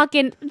 some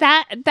fucking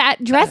that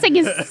dressing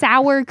is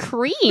sour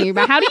cream.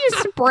 How do you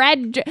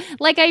spread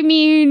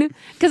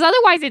because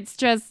otherwise it's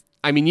just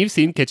I mean, you've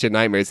seen Kitchen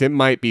Nightmares. It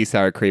might be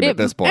sour cream at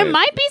this point. It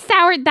might be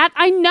sour. That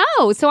I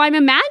know. So I'm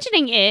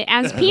imagining it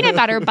as peanut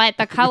butter, but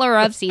the color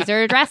of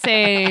Caesar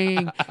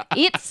dressing.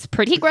 It's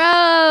pretty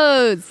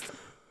gross.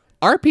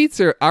 Our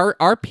pizza arrived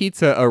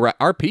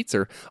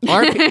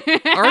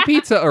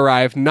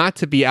not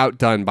to be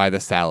outdone by the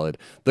salad.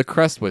 The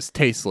crust was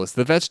tasteless,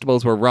 the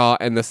vegetables were raw,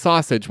 and the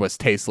sausage was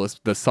tasteless.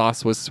 The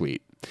sauce was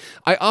sweet.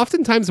 I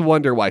oftentimes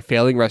wonder why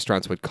failing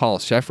restaurants would call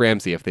Chef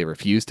Ramsay if they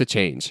refuse to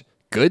change.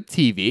 Good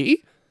TV?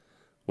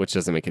 Which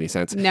doesn't make any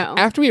sense. No.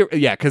 Because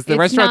the It's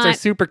restaurants are not-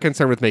 super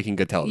concerned with making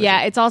good television.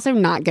 Yeah, it's also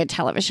not good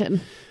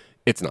television.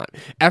 It's not.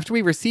 After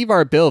we receive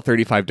our bill,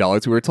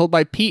 $35, we were told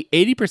by Pete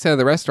 80% of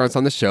the restaurants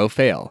on the show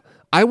fail.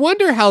 I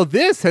wonder how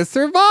this has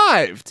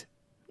survived.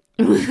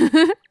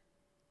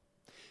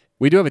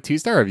 We do have a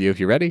 2-star review if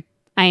you're ready.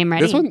 I am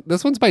ready.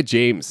 This one's by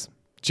James.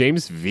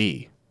 James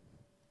V.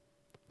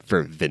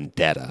 For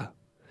Vendetta.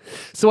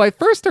 So I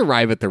first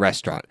arrive at the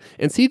restaurant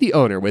and see the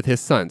owner with his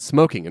son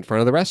smoking in front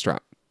of the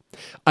restaurant.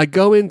 I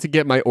go in to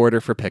get my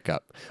order for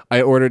pickup.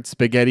 I ordered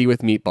spaghetti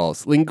with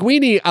meatballs,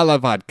 linguine alla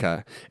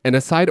vodka, and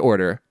a side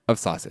order of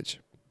sausage.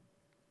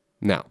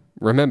 Now,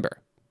 remember,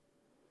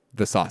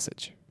 the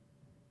sausage.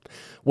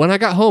 When I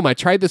got home, I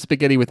tried the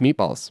spaghetti with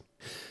meatballs.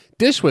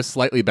 Dish was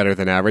slightly better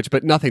than average,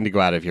 but nothing to go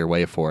out of your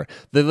way for.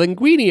 The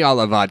linguine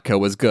alla vodka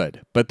was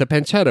good, but the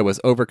pancetta was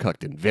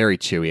overcooked and very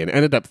chewy and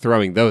ended up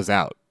throwing those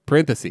out.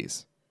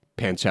 Parentheses.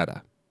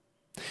 Pancetta.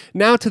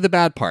 Now to the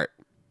bad part.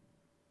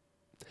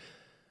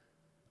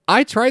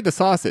 I tried the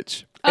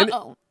sausage. and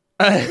Uh-oh.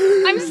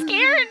 I'm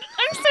scared.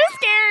 I'm so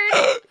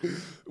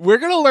scared. We're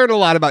going to learn a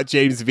lot about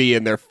James V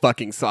and their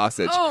fucking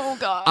sausage. Oh,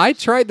 God. I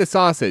tried the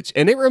sausage,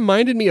 and it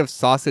reminded me of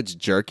sausage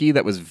jerky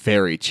that was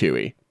very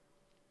chewy.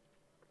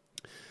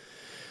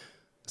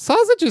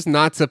 Sausage is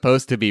not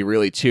supposed to be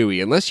really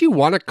chewy unless you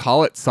want to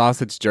call it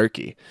sausage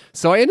jerky.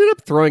 So I ended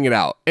up throwing it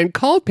out and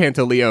called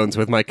Pantaleone's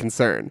with my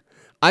concern.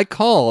 I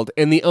called,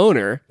 and the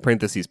owner,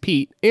 parentheses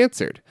Pete,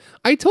 answered.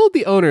 I told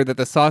the owner that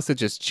the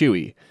sausage is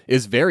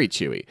very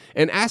chewy,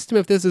 and asked him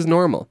if this is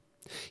normal.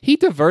 He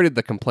diverted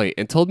the complaint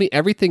and told me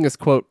everything is,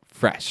 quote,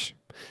 fresh.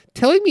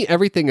 Telling me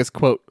everything is,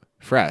 quote,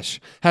 fresh,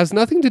 has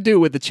nothing to do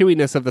with the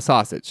chewiness of the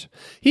sausage.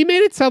 He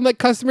made it sound like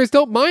customers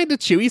don't mind a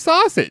chewy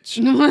sausage.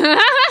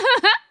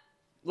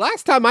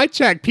 Last time I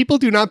checked, people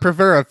do not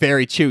prefer a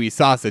very chewy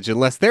sausage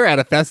unless they're at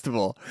a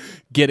festival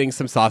getting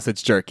some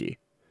sausage jerky.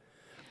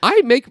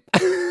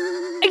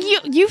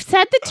 You've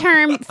said the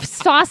term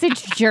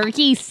sausage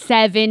jerky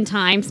 7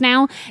 times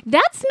now.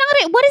 That's not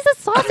it. What is a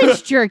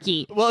sausage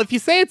jerky? Well, if you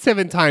say it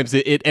 7 times,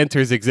 it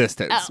enters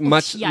existence,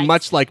 Yikes.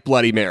 much like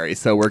Bloody Mary,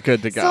 so we're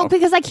good to go. So,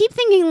 because I keep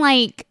thinking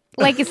like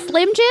a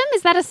Slim Jim,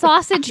 is that a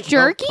sausage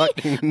jerky?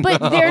 But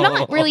they're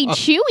not really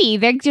chewy.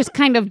 They just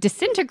kind of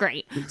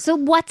disintegrate. So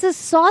what's a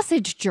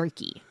sausage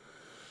jerky?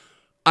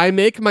 I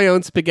make my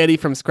own spaghetti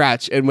from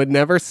scratch and would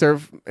never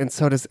serve, and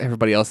so does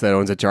everybody else that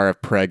owns a jar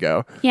of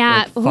Prego.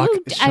 Yeah, who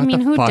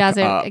does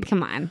it? Up.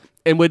 Come on.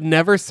 And would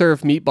never serve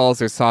meatballs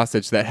or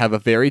sausage that have a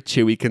very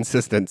chewy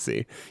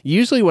consistency.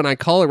 Usually when I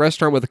call a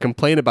restaurant with a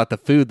complaint about the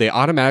food, they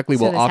automatically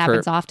will offer...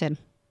 This happens often.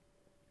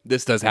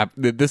 This does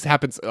happen. This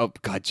happens. Oh,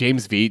 God,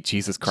 James V.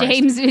 Jesus Christ.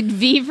 James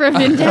V for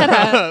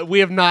Vendetta. We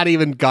have not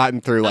even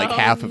gotten through like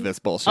half of this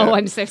bullshit. Oh,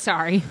 I'm so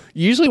sorry.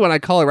 Usually when I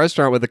call a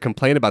restaurant with a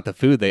complaint about the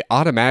food, they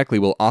automatically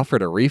will offer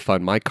to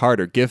refund my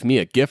card or give me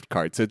a gift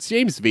card. So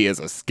James V is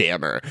a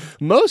scammer.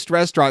 Most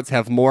restaurants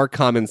have more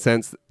common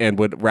sense and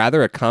would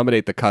rather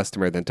accommodate the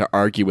customer than to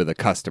argue with a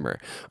customer.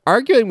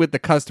 Arguing with the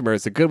customer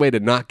is a good way to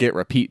not get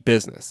repeat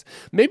business.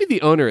 Maybe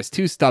the owner is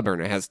too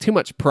stubborn or has too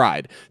much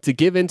pride to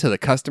give in to the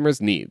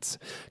customer's needs.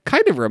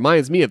 Kind of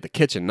reminds me of the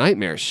Kitchen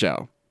Nightmares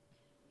show.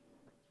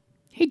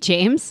 Hey,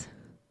 James.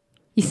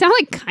 You sound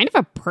like kind of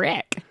a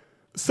prick.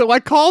 So I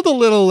called a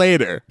little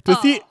later to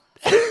see...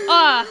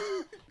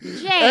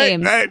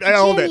 James. I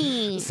hold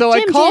it. So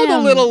I called a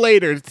little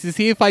later to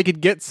see if I could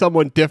get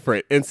someone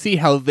different and see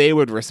how they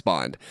would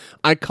respond.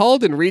 I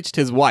called and reached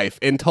his wife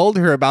and told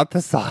her about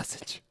the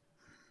sausage.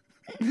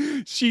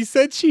 She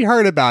said she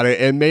heard about it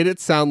and made it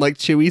sound like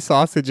chewy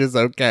sausage is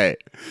okay.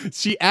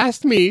 She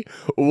asked me,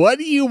 "What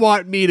do you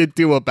want me to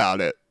do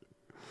about it?"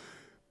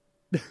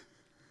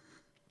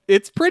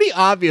 It's pretty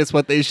obvious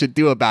what they should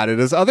do about it,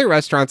 as other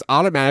restaurants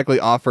automatically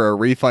offer a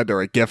refund or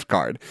a gift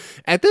card.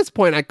 At this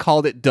point, I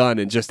called it done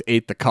and just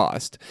ate the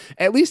cost.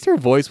 At least her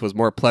voice was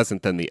more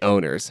pleasant than the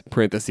owner's,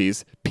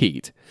 parentheses,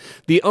 Pete.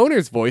 The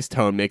owner's voice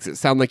tone makes it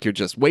sound like you're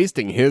just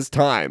wasting his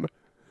time.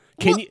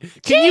 Can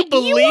you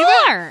believe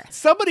it?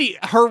 Somebody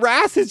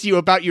harasses you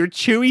about your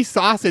chewy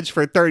sausage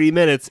for 30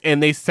 minutes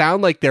and they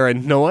sound like they're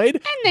annoyed?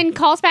 And then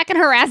calls back and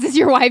harasses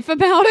your wife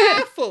about it?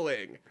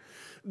 Baffling.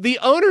 The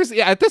owners,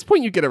 at this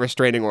point you get a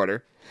restraining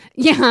order.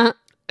 Yeah.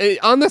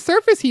 On the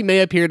surface, he may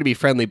appear to be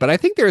friendly, but I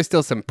think there is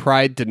still some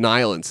pride,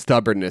 denial, and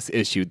stubbornness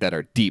issued that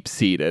are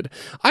deep-seated.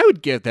 I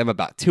would give them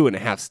about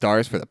 2.5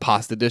 stars for the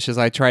pasta dishes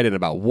I tried and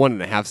about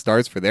 1.5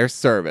 stars for their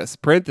service.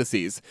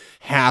 Parentheses,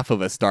 half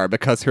of a star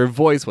because her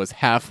voice was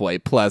halfway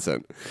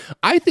pleasant.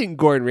 I think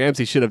Gordon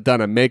Ramsay should have done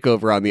a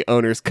makeover on the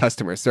owner's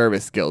customer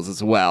service skills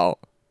as well.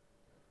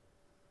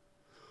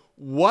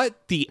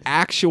 What the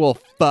actual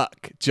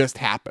fuck just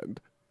happened?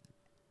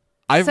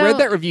 I've read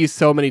that review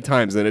so many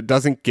times and it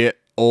doesn't get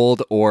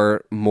old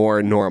or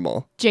more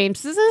normal.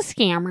 James is a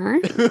scammer.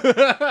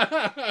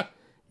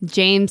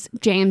 James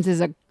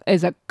is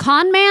a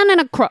con man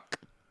and a crook.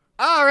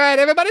 All right,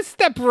 everybody,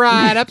 step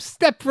right up,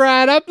 step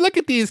right up. Look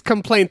at these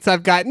complaints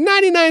I've got.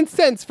 99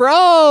 cents for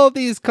all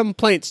these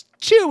complaints.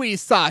 Chewy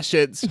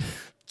sausage.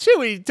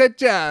 Chewy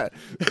cha-cha.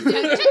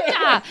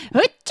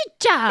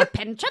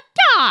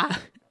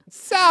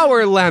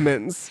 Sour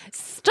lemons.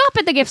 Stop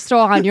at the gift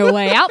store on your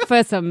way out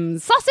for some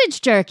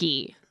sausage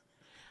jerky.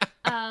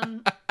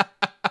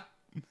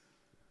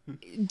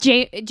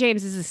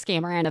 James is a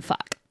scammer and a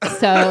fuck.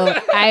 So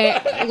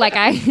I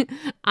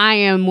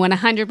am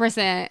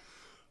 100%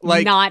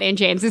 not in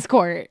James's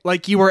court.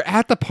 Like you were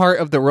at the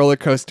part of the roller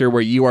coaster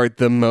where you are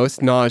the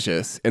most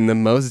nauseous and the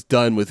most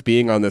done with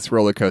being on this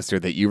roller coaster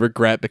that you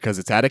regret because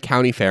it's at a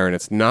county fair and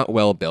it's not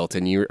well built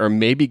and you are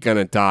maybe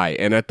gonna die.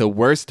 And at the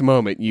worst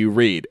moment you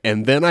read,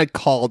 and then I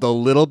called a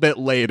little bit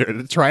later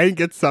to try and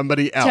get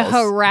somebody else to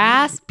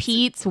harass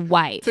Pete's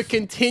wife to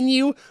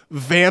continue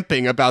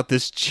vamping about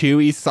this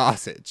chewy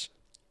sausage.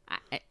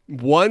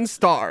 1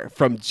 star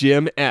from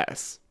Jim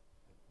S.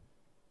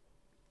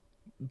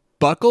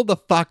 Buckle the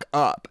fuck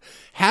up.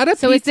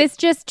 Is this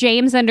just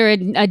James under a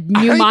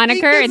new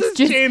moniker? It's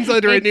just James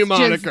under a new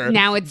moniker.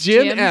 Now it's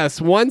Jim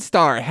S. 1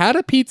 star. Had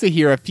a pizza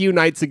here a few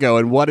nights ago,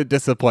 and what a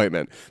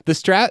disappointment. The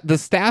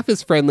staff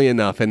is friendly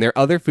enough, and their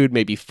other food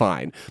may be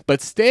fine,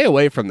 but stay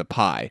away from the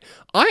pie.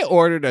 I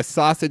ordered a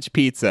sausage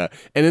pizza,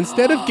 and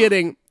instead of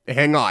getting...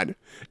 Hang on.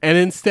 And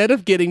instead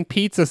of getting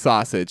pizza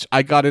sausage,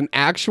 I got an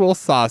actual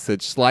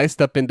sausage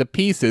sliced up into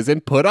pieces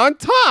and put on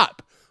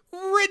top.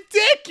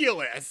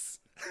 Ridiculous.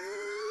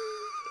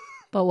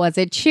 But was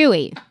it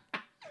chewy?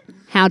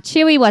 How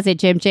chewy was it,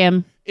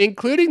 Jim?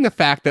 Including the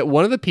fact that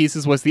one of the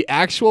pieces was the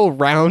actual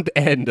round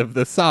end of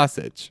the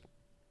sausage.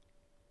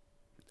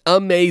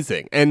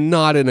 Amazing, and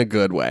not in a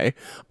good way.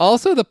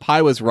 Also, the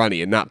pie was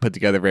runny and not put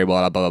together very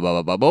well, blah, blah, blah,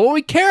 blah, blah. But what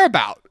we care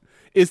about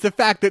is the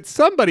fact that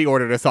somebody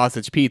ordered a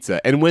sausage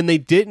pizza, and when they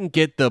didn't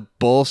get the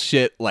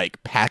bullshit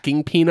like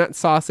packing peanut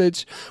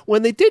sausage,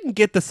 when they didn't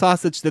get the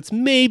sausage that's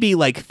maybe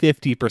like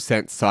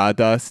 50%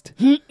 sawdust,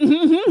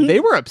 they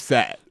were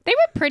upset. They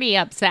were pretty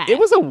upset. It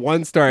was a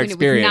 1-star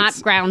experience. It was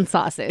not ground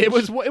sausage. It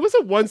was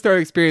a 1-star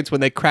experience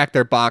when they cracked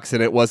their box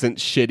and it wasn't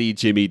shitty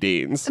Jimmy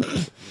Dean's.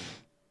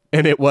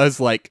 And it was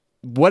like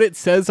what it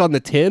says on the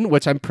tin,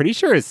 which I'm pretty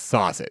sure is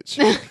sausage.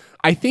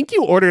 I think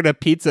you ordered a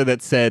pizza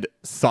that said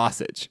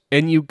sausage,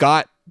 and you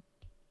got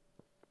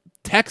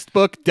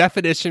textbook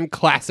definition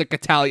classic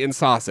Italian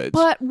sausage.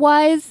 But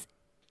was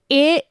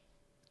it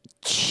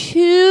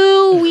chewy?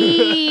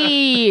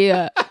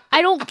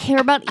 I don't care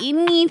about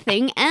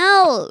anything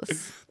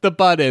else. The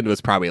butt end was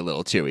probably a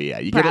little chewy. Yeah,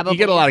 you get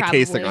a lot of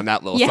casing on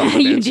that little son of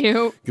a you bitch.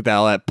 do. Get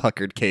all that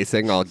puckered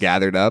casing all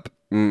gathered up.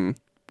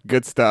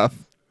 Good stuff.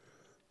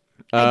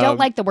 I don't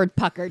like the word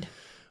puckered.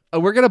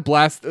 We're gonna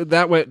blast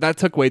that. That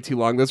took way too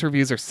long. Those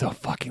reviews are so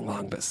fucking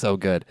long, but so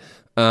good.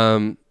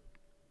 I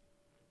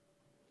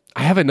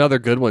have another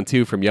good one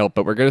too from Yelp,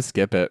 but we're gonna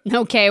skip it.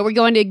 Okay, we're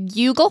going to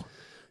Google.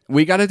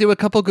 We got to do a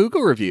couple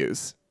Google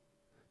reviews.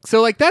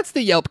 So like that's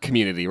the Yelp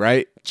community,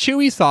 right?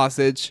 Chewy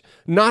sausage,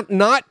 not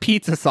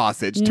pizza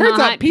sausage. Turns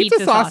Not out pizza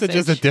pizza sausage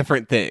is a sausage.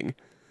 different thing.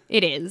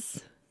 It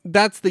is.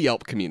 That's the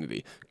Yelp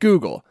community.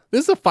 Google.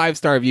 This is a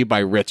 5-star review by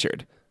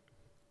Richard.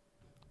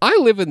 I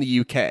live in the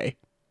UK.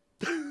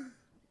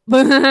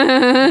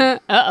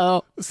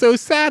 Uh-oh. So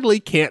sadly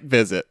can't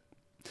visit.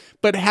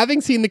 But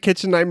having seen the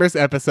Kitchen Nightmares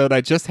episode,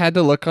 I just had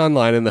to look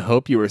online in the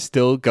hope you were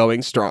still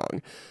going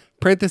strong.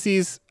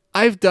 Parentheses,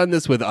 I've done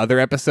this with other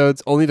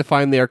episodes only to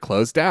find they are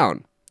closed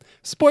down.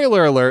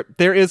 Spoiler alert,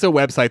 there is a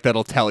website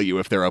that'll tell you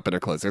if they're open or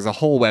closed. There's a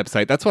whole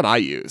website. That's what I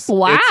use.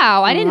 Wow. It's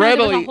I didn't know there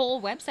was readily- a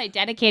whole website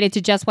dedicated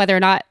to just whether or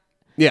not.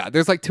 Yeah,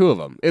 there's like 2 of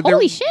them.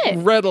 Holy They're shit.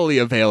 readily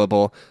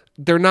available.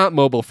 They're not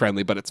mobile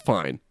friendly, but it's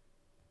fine.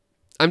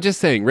 I'm just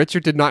saying,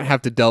 Richard did not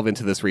have to delve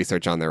into this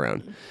research on their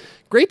own.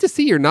 Great to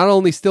see you're not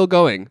only still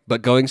going,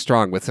 but going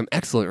strong with some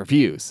excellent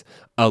reviews.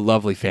 A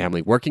lovely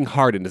family working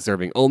hard and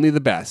deserving only the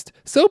best.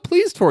 So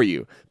pleased for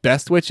you.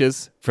 Best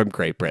wishes from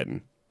Great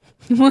Britain.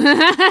 And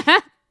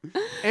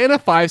a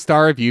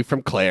 5-star review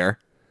from Claire.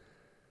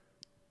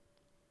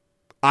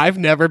 I've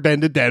never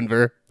been to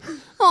Denver.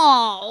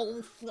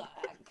 Oh, fuck.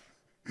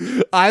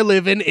 I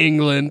live in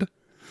England.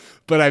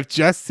 But I've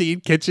just seen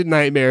Kitchen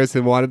Nightmares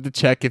and wanted to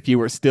check if you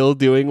were still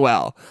doing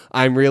well.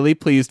 I'm really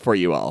pleased for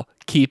you all.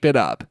 Keep it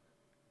up.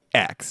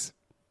 X.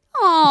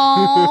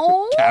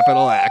 Oh.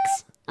 Capital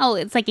X. Oh,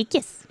 it's like a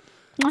kiss.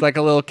 It's like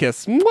a little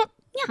kiss. Mwah.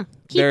 Yeah.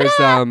 Keep There's it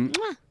up.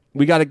 Mwah.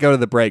 we got to go to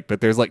the break,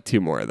 but there's like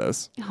 2 more of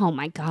those. Oh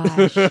my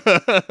gosh.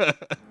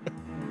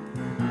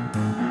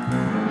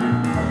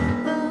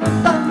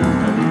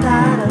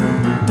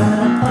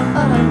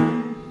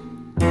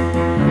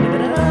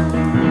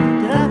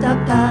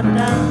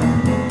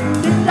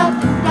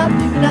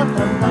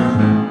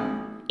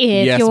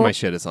 Yes, my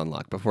shit is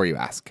unlocked before you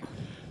ask.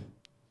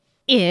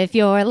 If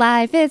your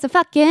life is a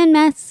fucking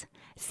mess,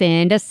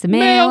 send us a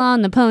mail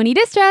on the Pony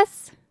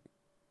Distress.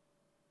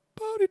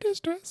 Pony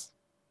distress.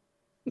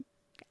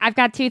 I've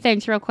got 2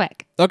 things real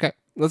quick. Okay,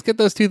 let's get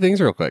those 2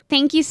 things real quick.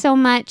 Thank you so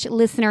much,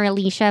 listener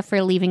Alicia,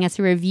 for leaving us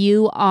a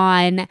review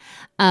on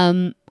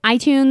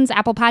iTunes,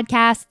 Apple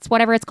Podcasts,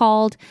 whatever it's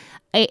called.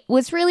 It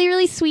was really,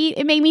 really sweet.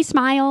 It made me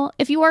smile.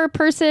 If you are a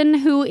person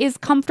who is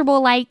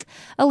comfortable like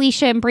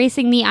Alicia,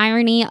 embracing the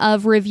irony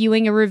of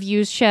reviewing a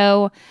reviews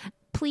show,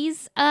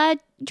 please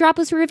drop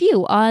us a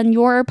review on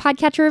your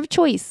podcatcher of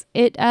choice.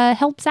 It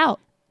helps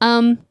out.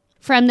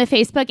 From the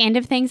Facebook end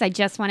of things, I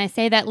just want to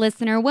say that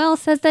listener Will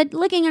says that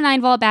licking a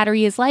 9-volt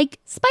battery is like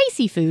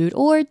spicy food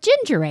or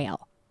ginger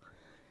ale.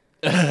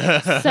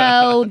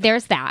 So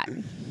there's that.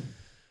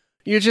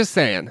 You're just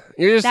saying.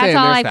 You're just That's saying.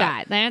 all there's I've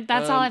that. got.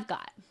 That's all I've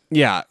got.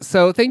 Yeah.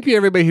 So thank you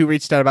everybody who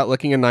reached out about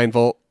looking at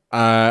 9-volt.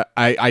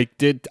 I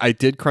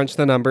did crunch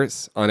the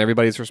numbers on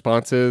everybody's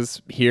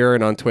responses here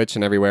and on Twitch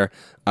and everywhere.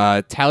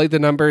 Tallied the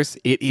numbers.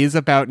 It is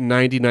about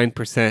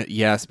 99%.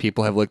 Yes,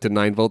 people have looked at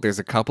 9-volt. There's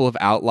a couple of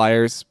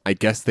outliers. I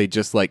guess they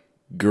just like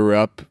grew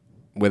up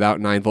without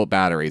 9-volt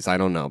batteries. I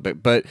don't know,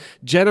 but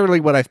generally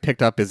what I've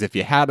picked up is if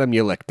you had them,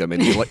 you licked them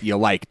and you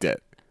liked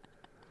it.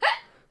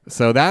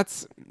 So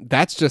that's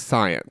just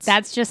science.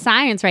 That's just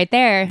science right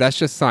there. That's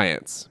just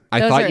science. I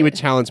Those thought are you would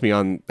challenge me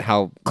on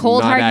how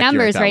cold not hard accurate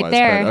numbers that right was,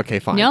 there. but okay,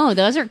 fine. No,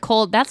 those are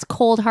cold. That's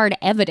cold hard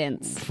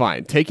evidence.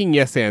 Fine. Taking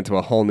Yes and to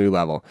a whole new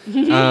level.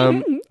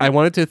 I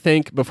wanted to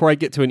thank, before I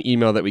get to an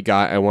email that we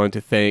got, I wanted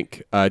to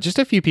thank just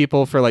a few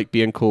people for like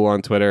being cool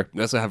on Twitter.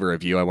 I also have a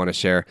review I want to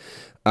share.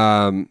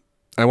 I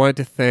wanted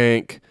to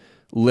thank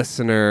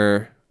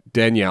listener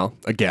Danielle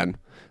again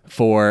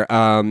for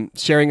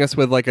sharing us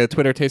with like a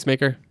Twitter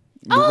tastemaker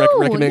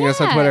recommending us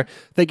on yeah. Twitter.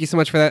 Thank you so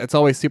much for that. It's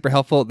always super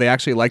helpful. They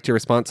actually liked your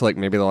response. So, like,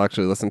 maybe they'll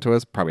actually listen to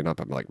us. Probably not,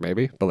 but like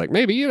maybe. But like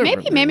maybe. You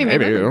Maybe. I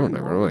don't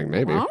know. Like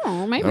maybe.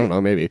 Oh, maybe. I don't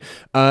know. Maybe.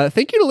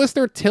 Thank you to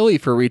listener Tilly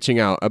for reaching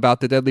out about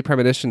the Deadly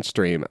Premonition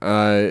stream.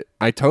 I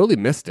totally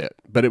missed it,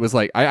 but it was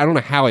like I don't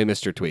know how I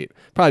missed your tweet.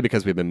 Probably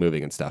because we've been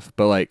moving and stuff.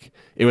 But like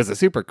it was a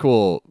super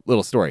cool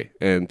little story.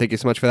 And thank you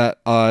so much for that.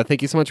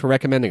 Thank you so much for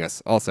recommending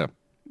us. Also,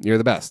 you're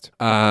the best.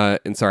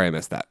 And sorry I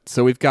missed that.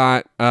 So we've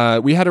got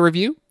we had a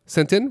review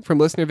sent in from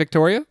listener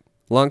Victoria,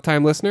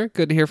 longtime listener.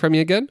 Good to hear from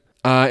you again.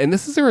 And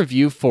this is a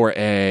review for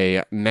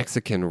a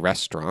Mexican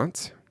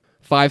restaurant.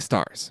 5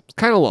 stars. It's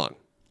kind of long.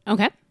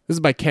 Okay. This is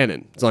by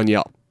Kenan. It's on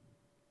Yelp.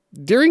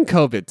 During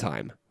COVID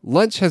time,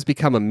 lunch has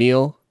become a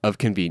meal of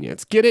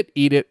convenience. Get it,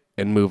 eat it,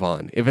 and move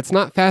on. If it's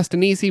not fast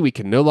and easy, we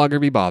can no longer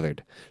be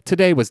bothered.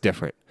 Today was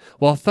different.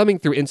 While thumbing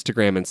through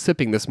Instagram and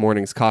sipping this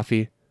morning's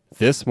coffee,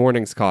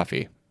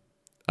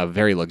 a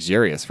very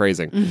luxurious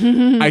phrasing,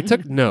 I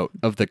took note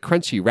of the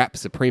crunchy wrap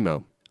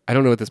Supremo. I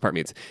don't know what this part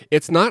means.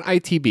 It's not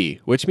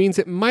ITB, which means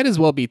it might as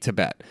well be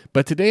Tibet.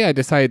 But today I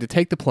decided to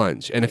take the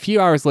plunge, and a few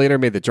hours later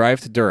made the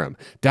drive to Durham,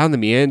 down the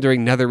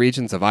meandering nether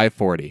regions of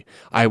I-40.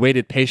 I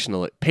waited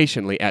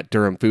patiently at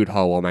Durham Food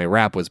Hall while my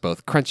wrap was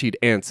both crunched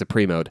and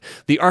Supremoed.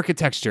 The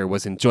architecture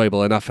was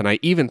enjoyable enough, and I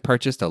even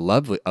purchased a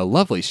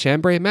lovely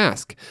chambray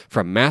mask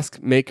from Mask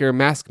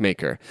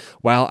Maker.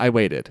 While I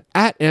waited,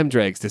 At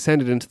Mdregs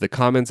descended into the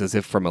commons as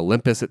if from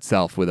Olympus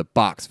itself with a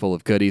box full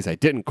of goodies I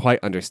didn't quite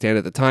understand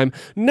at the time,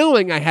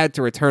 knowing I had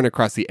to return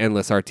across the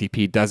endless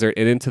RTP desert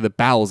and into the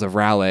bowels of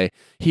Raleigh.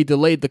 He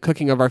delayed the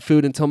cooking of our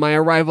food until my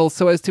arrival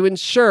so as to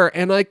ensure,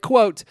 and I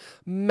quote,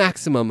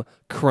 maximum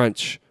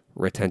crunch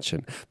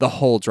retention. The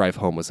whole drive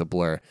home was a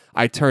blur.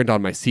 I turned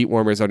on my seat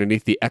warmers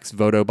underneath the Ex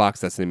Voto box,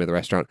 that's the name of the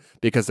restaurant,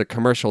 because the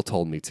commercial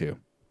told me to.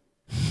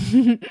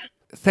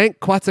 Thank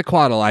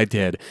Quetzalcoatl I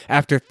did.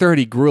 After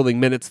 30 grueling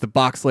minutes, the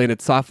box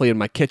landed softly in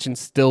my kitchen,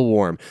 still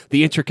warm.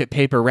 The intricate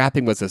paper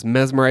wrapping was as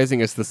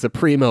mesmerizing as the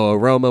Supremo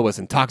aroma was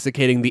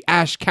intoxicating. The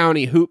Ashe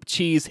County hoop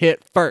cheese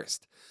hit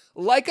first.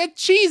 Like a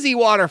cheesy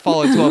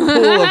waterfall into a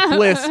pool of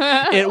bliss,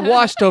 it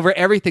washed over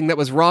everything that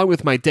was wrong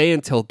with my day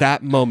until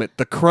that moment.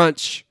 The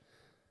crunch.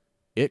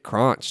 It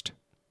crunched.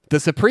 The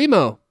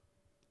Supremo.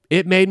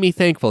 It made me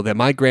thankful that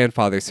my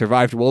grandfather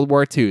survived World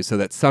War II so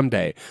that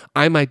someday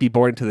I might be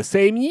born into the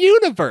same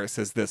universe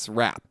as this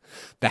wrap.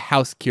 The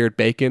house-cured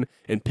bacon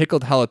and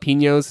pickled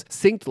jalapenos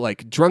synced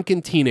like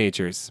drunken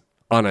teenagers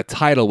on a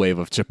tidal wave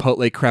of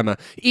Chipotle crema.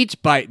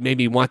 Each bite made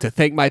me want to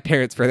thank my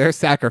parents for their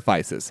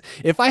sacrifices.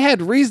 If I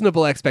had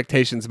reasonable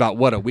expectations about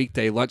what a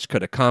weekday lunch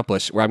could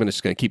accomplish, I'm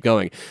just going to keep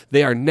going,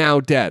 they are now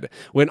dead.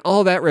 When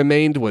all that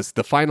remained was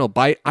the final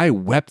bite, I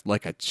wept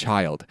like a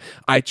child.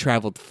 I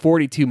traveled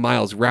 42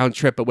 miles round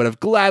trip, but would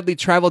have gladly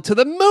traveled to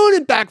the moon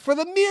and back for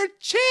the mere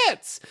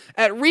chance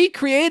at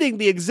recreating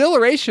the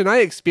exhilaration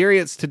I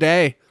experienced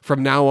today.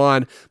 From now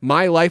on,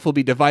 my life will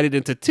be divided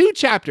into 2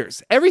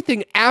 chapters,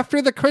 everything after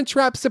the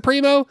Crunchwrap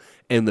Supremo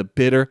and the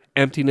bitter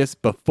emptiness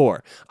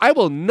before. I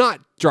will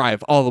not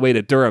drive all the way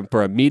to Durham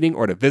for a meeting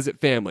or to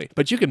visit family,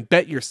 but you can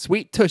bet your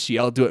sweet tushy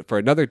I'll do it for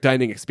another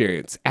dining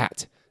experience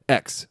at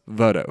Ex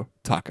Voto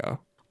Taco.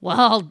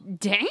 Well,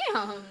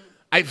 damn.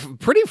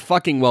 Pretty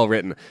fucking well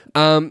written.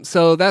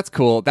 So that's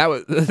cool. That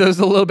was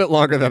a little bit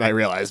longer than I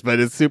realized, but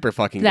it's super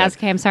fucking That's good.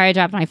 okay. I'm sorry I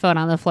dropped my phone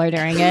on the floor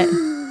during it.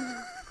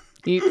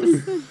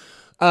 Oops.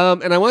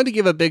 And I wanted to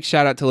give a big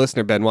shout out to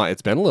listener Benoit.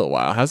 It's been a little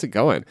while. How's it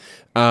going?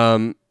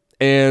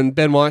 And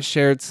Benoit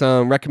shared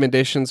some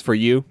recommendations for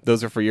you.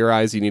 Those are for your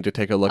eyes. You need to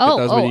take a look at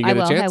those when you get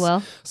a chance. I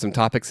will. Some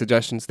topic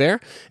suggestions there.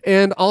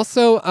 And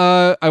also,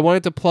 I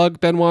wanted to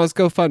plug Benoit's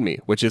GoFundMe,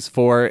 which is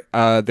for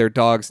their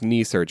dog's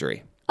knee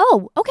surgery.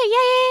 Oh,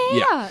 okay.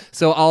 Yeah.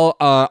 So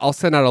I'll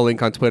send out a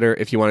link on Twitter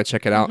if you want to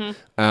check it out.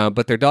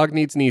 But their dog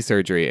needs knee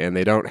surgery, and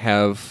they don't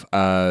have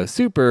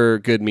super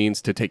good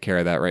means to take care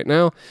of that right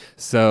now.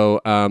 So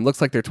looks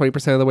like they're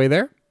 20% of the way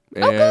there.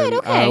 And, good.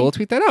 Okay. We'll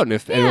tweet that out, and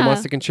if anyone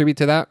wants to contribute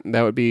to that,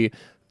 that would be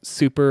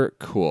super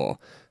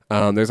cool.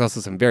 There's also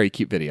some very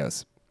cute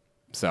videos.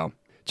 So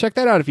check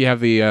that out if you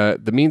have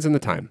the means and the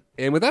time.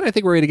 And with that, I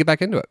think we're ready to get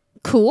back into it.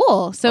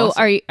 Cool. So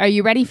Awesome. are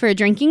you ready for a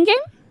drinking game?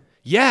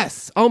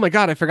 Yes. Oh my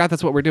God, I forgot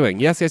that's what we're doing.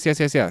 Yes.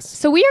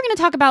 So we are going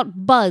to talk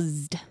about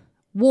Buzzed.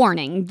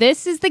 Warning,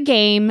 this is the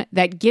game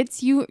that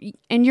gets you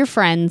and your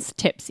friends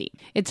tipsy.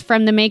 It's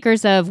from the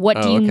makers of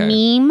What Do You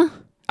Meme?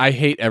 I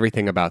hate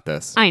everything about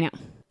this. I know.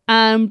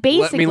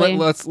 Basically,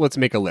 let's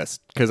make a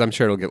list because I'm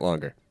sure it'll get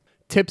longer.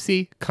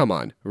 Tipsy, come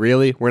on,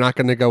 really? We're not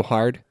going to go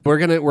hard. We're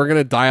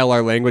gonna dial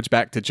our language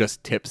back to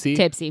just tipsy.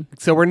 Tipsy.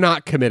 So we're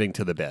not committing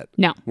to the bit.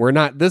 No, we're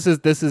not. This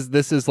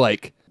is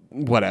like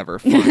whatever.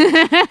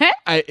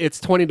 It's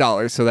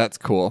 $20, so that's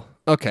cool.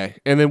 Okay,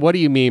 and then What Do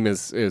You Meme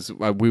is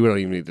we don't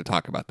even need to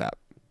talk about that.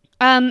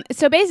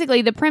 So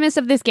basically, the premise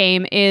of this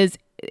game is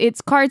it's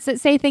cards that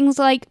say things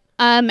like,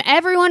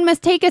 everyone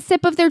must take a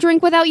sip of their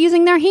drink without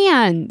using their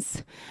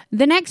hands.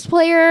 The next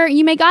player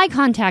you make eye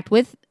contact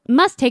with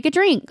must take a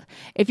drink.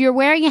 If you're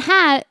wearing a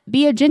hat,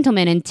 be a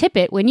gentleman and tip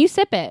it when you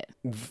sip it.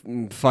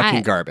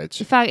 Fucking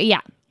garbage.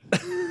 Yeah.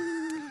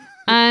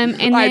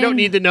 And I then, don't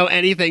need to know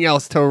anything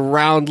else to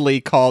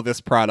roundly call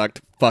this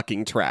product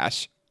fucking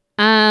trash.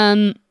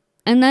 And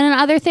then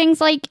other things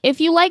like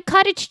if you like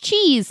cottage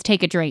cheese,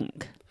 take a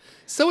drink.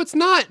 So it's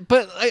not,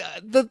 but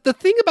the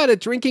thing about a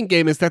drinking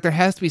game is that there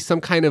has to be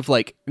some kind of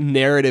like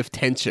narrative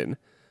tension,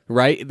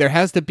 right? There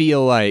has to be a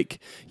like,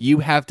 you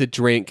have to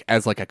drink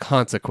as like a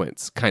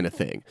consequence kind of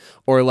thing.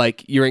 Or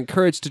like you're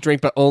encouraged to drink,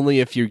 but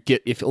only if you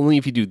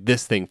do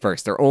this thing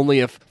first, or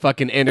only if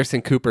fucking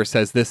Anderson Cooper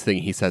says this thing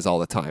he says all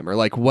the time, or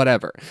like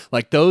whatever.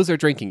 Like those are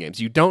drinking games.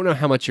 You don't know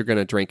how much you're going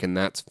to drink, and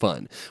that's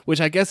fun, which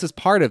I guess is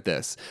part of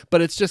this, but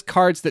it's just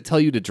cards that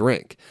tell you to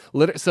drink.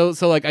 So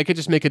like I could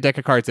just make a deck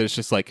of cards that it's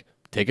just like,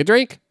 take a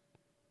drink,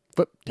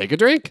 but take a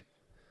drink,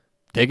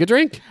 take a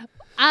drink.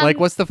 Like,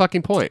 what's the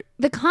fucking point?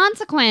 The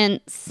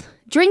consequence,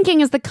 drinking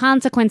is the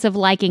consequence of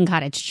liking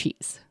cottage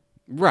cheese.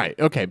 Right.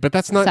 Okay. But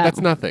that's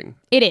nothing.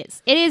 It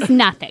is. It is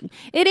nothing.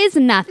 It is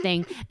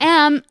nothing.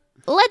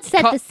 Let's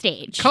set the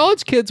stage.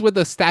 College kids with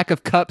a stack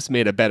of cups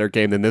made a better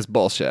game than this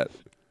bullshit.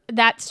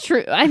 That's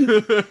true.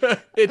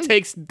 It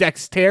takes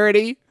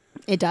dexterity.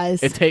 It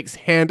does. It takes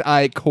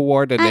hand-eye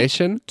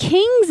coordination.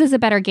 Kings is a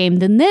better game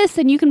than this,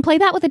 and you can play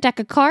that with a deck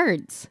of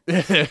cards.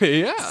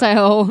 Yeah.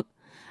 So,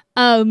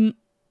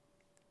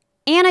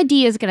 Anna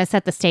D is going to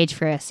set the stage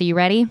for us. Are you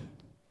ready?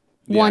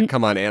 Yeah,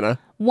 come on, Anna.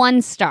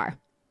 1 star.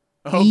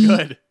 Oh,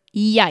 good.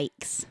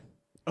 Yikes.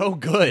 Oh,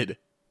 good.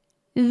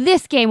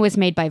 This game was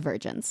made by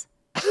virgins.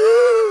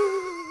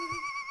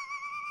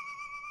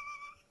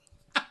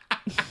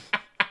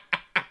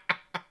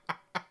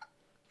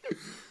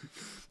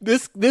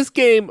 This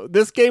game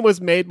was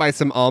made by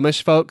some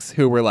Amish folks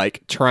who were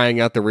like trying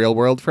out the real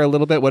world for a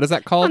little bit. What is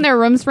that called? On their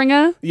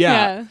Rumspringa?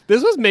 Yeah.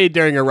 This was made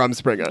during a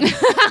Rumspringa.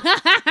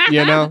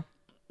 You know?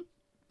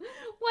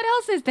 What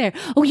else is there?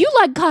 Oh, you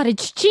like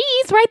cottage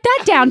cheese? Write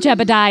that down,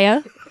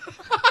 Jebediah.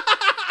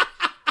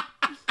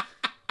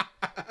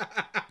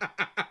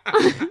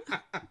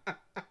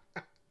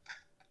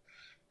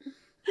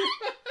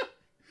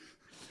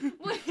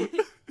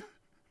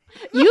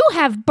 You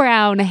have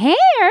brown hair,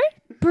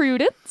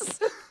 Prudence.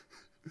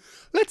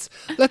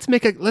 Let's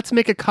make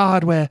a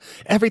card where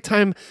every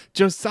time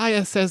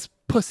Josiah says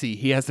pussy,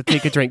 he has to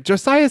take a drink.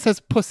 Josiah says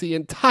pussy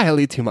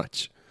entirely too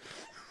much.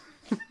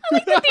 I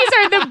like that these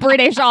are the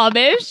British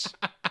Amish.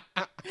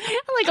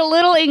 Like a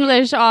little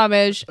English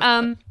Amish.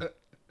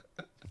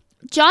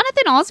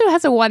 Jonathan also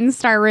has a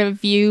 1-star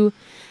review.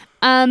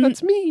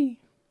 That's me.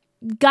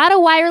 Got a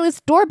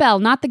wireless doorbell,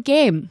 not the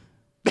game.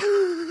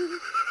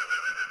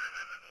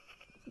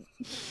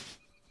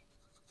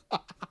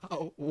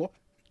 What?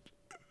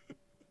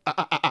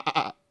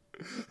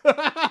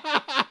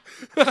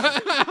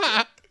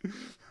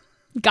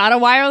 Got a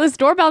wireless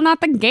doorbell, not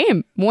the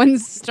game. 1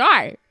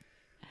 star.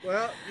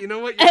 Well, you know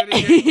what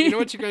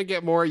you're gonna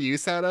get more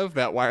use out of?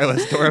 That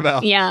wireless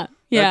doorbell. Yeah.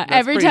 Yeah. That's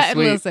every pretty time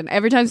sweet. listen,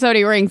 every time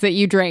somebody rings it,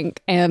 you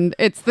drink, and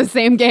it's the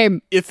same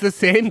game. It's the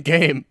same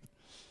game.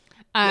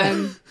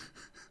 Um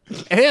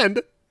And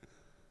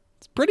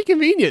it's pretty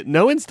convenient.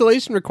 No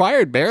installation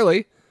required,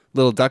 barely.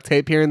 Little duct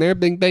tape here and there,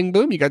 bing, bang,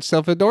 boom. You got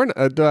yourself a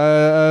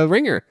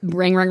ringer.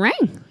 ring, ring,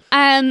 ring.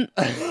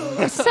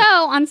 So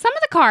on some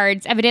of the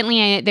cards,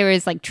 evidently there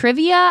is like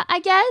trivia, I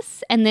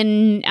guess, and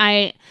then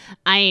I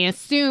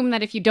assume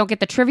that if you don't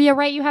get the trivia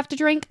right, you have to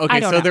drink. Okay, I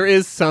don't so know. there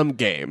is some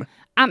game.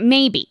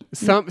 Maybe.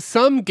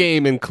 Some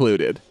game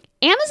included.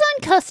 Amazon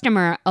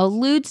customer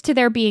alludes to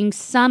there being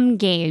some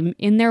game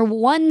in their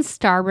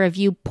 1-star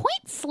review.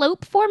 Point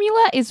slope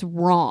formula is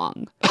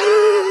wrong.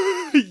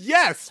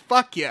 Yes,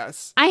 fuck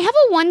yes. I have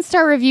a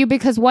 1-star review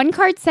because one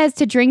card says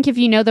to drink if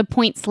you know the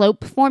point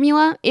slope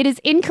formula. It is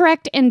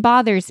incorrect and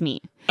bothers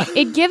me.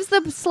 It gives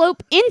the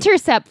slope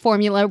intercept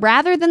formula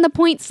rather than the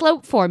point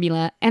slope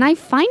formula, and I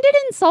find it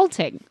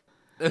insulting.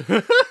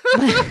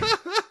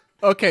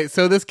 Okay,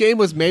 so this game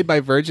was made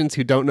by virgins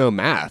who don't know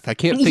math. I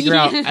can't figure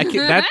out.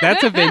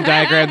 That's a Venn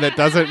diagram that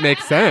doesn't make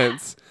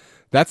sense.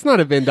 That's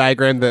not a Venn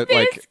diagram that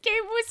This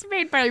game was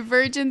made by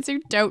virgins who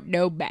don't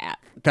know math.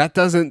 that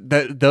doesn't.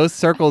 Those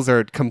circles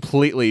are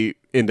completely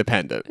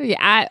independent.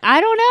 Yeah,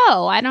 I don't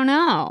know. I don't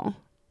know.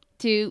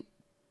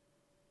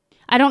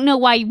 I don't know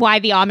why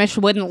the Amish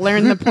wouldn't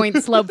learn the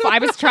point slope. I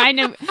was trying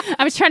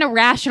to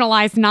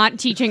rationalize not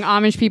teaching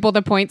Amish people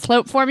the point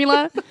slope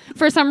formula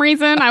for some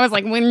reason. I was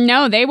like, well,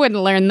 no, they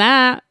wouldn't learn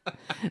that.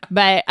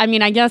 But I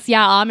mean, I guess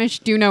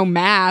Amish do know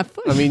math.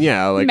 I mean,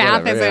 yeah, like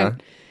Math whatever, isn't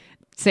yeah.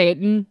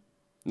 Satan.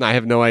 I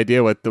have no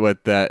idea what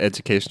that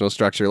educational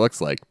structure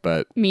looks like,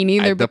 but Me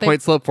neither. the But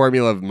point slope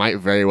formula might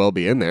very well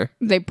be in there.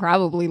 they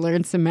probably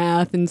learned some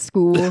math in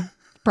school.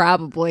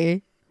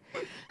 Probably.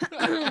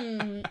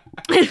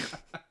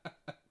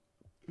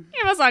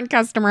 Amazon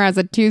customer has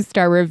a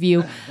 2-star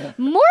review.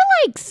 More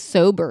like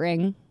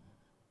sobering.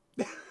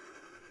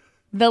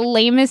 The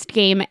lamest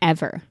game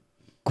ever.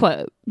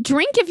 Quote,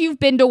 drink if you've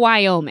been to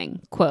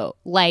Wyoming. Quote,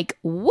 like,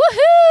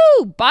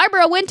 woohoo!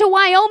 Barbara went to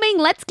Wyoming.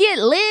 Let's get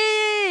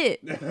lit.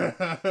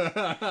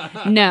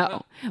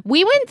 No.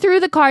 We went through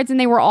the cards and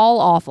they were all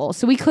awful,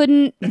 so we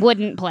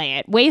wouldn't play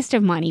it. Waste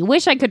of money.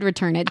 Wish I could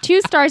return it.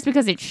 2 stars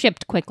because it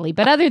shipped quickly,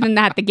 but other than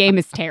that, the game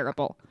is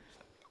terrible.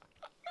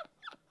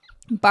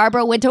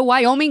 Barbara went to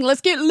Wyoming.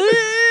 Let's get lit.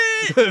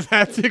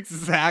 That's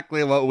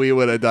exactly what we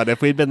would have done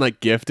if we'd been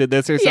like gifted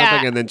this or something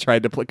Yeah. and then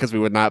tried to play, because we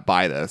would not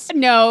buy this.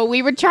 No,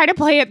 we would try to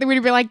play it.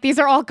 We'd be like, these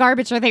are all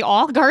garbage. Are they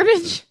all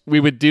garbage? We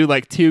would do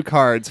like 2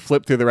 cards,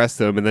 flip through the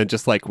rest of them, and then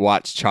just like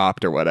watch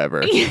Chopped or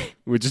whatever.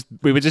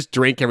 we would just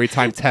drink every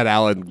time Ted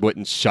Allen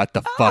wouldn't shut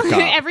the fuck up.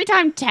 Every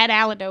time Ted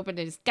Allen opened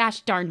his gosh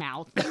darn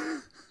mouth,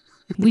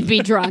 we'd be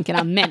drunk in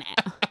a minute.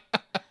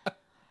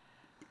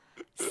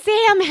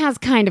 Sam has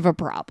kind of a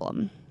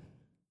problem.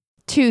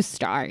 2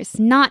 stars,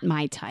 not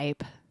my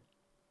type.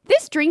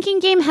 This drinking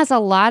game has a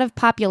lot of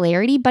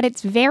popularity, but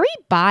it's very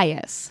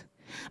biased.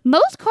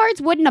 Most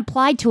cards wouldn't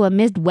apply to a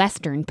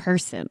Midwestern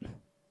person.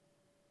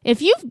 If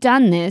you've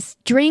done this,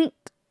 drink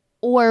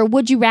or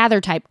would you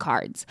rather type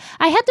cards.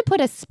 I had to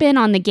put a spin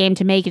on the game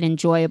to make it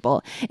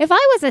enjoyable. If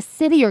I was a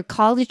city or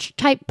college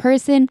type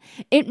person,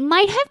 it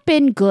might have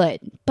been good,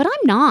 but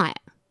I'm not.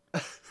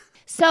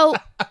 So,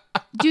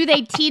 do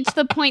they teach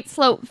the point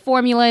slope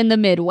formula in the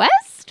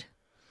Midwest?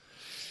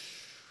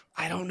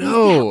 I don't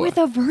know. Where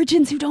the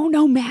virgins who don't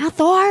know math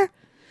are?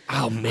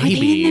 Oh, Are they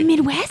maybe. in the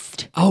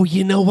Midwest? Oh,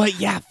 you know what?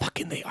 Yeah,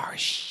 fucking they are.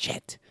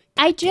 Shit.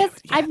 I've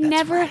that's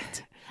never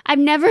right.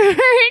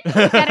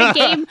 heard that a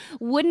game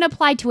wouldn't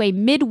apply to a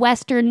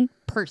Midwestern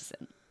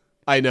person.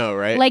 I know,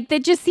 right? Like,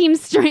 that just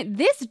seems strange.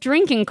 This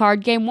drinking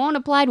card game won't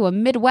apply to a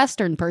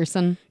Midwestern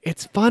person.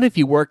 It's fun if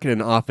you work in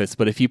an office,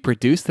 but if you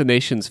produce the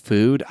nation's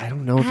food, I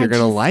don't know if you're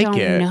going to like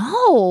it.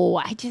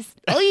 No, I just...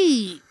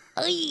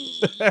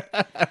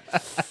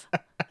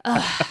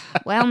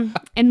 Well,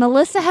 and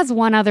Melissa has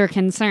one other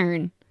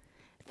concern.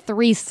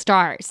 3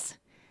 stars.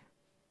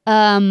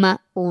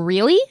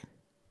 Really?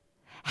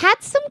 Had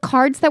some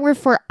cards that were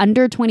for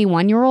under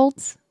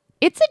 21-year-olds.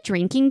 It's a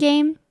drinking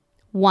game.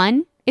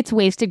 1, it's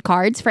wasted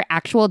cards for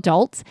actual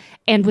adults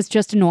and was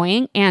just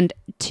annoying. And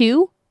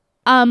 2,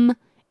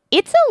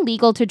 it's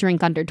illegal to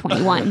drink under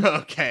 21.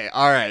 Okay,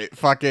 all right.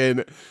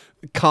 Fucking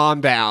calm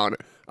down.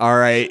 All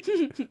right.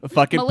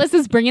 Fucking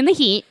Melissa's bringing the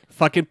heat.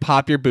 fucking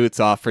pop your boots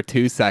off for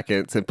 2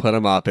 seconds and put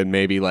them up and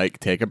maybe like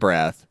take a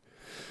breath.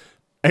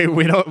 Hey,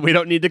 we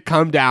don't need to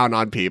come down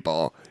on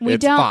people.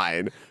 It's don't.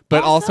 fine.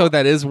 But also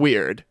that is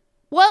weird.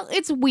 Well,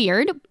 it's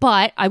weird,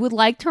 but I would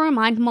like to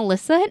remind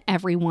Melissa and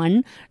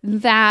everyone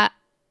that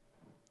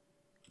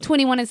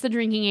 21 is the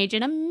drinking age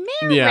in America.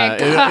 Yeah,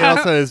 it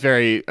also is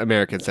very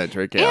American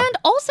centric. Yeah. And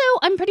also,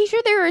 I'm pretty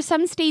sure there are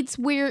some states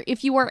where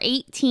if you are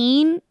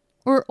 18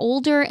 or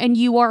older and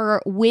you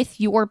are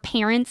with your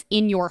parents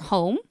in your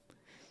home,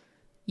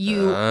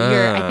 you're,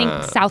 I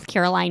think South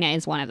Carolina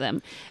is one of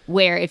them,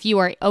 where if you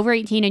are over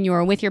 18 and you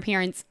are with your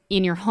parents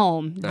in your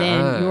home,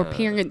 then your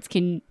parents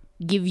can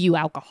give you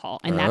alcohol,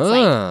 and that's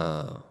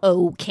like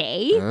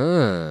okay.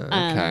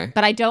 Okay.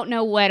 But I don't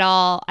know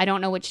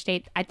which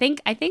state. I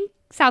think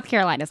South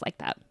Carolina's like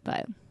that.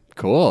 But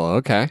Cool.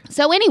 Okay.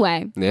 so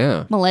anyway,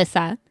 Yeah.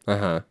 Melissa,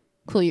 Uh-huh.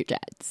 cool your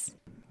jets.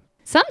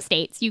 Some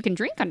states you can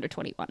drink under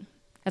 21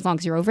 as long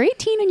as you're over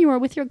 18 and you are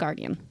with your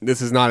guardian.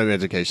 This is not an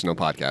educational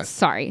podcast.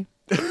 Sorry.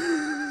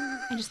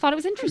 I just thought it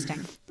was interesting.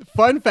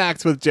 Fun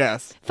facts with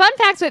Jess. Fun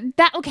facts with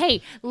that.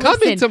 Okay, Come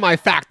listen. into my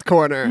fact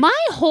corner. My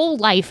whole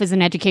life is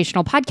an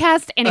educational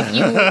podcast, and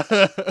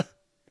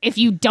if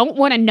you don't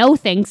want to know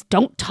things,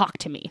 don't talk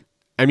to me.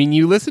 I mean,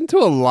 you listen to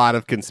a lot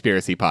of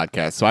conspiracy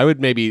podcasts, so I would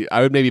maybe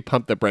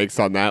pump the brakes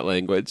on that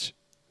language.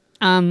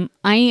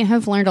 I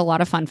have learned a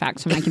lot of fun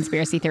facts from my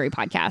conspiracy theory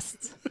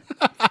podcasts.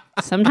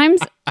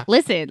 Sometimes,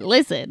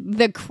 listen,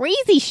 the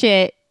crazy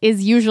shit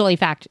is usually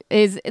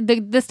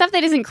the stuff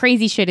that isn't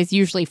crazy shit is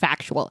usually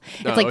factual.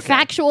 It's like okay.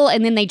 factual,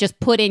 and then they just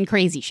put in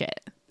crazy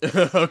shit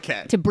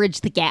Okay. to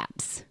bridge the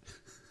gaps.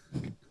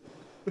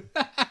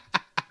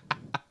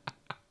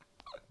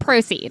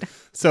 Proceed.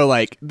 So,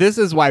 like, this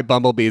is why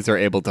bumblebees are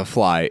able to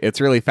fly.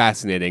 It's really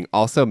fascinating.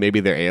 Also, maybe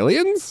they're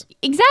aliens?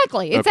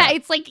 Exactly. Okay.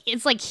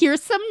 It's like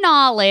here's some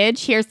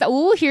knowledge. Here's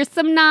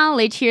some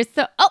knowledge.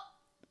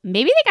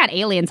 Maybe they got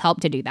aliens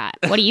help to do that.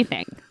 What do you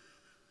think?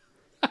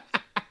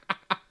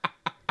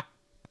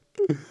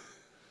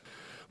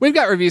 We've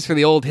got reviews for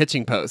the old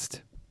Hitching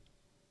Post.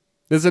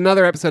 This is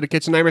another episode of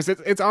Kitchen Nightmares.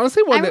 It's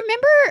honestly one I that...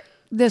 remember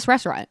this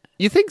restaurant.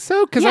 You think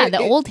so? Yeah, the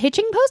old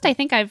Hitching Post, I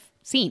think I've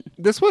seen.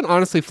 This one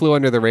honestly flew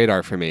under the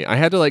radar for me. I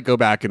had to like go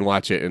back and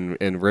watch it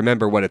and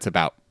remember what it's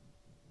about.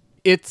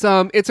 It's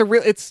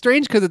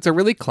strange because it's a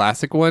really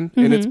classic one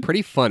and it's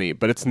pretty funny,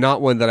 but it's not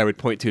one that I would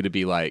point to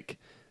be like,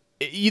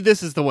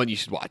 this is the one you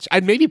should watch.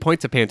 I'd maybe point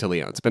to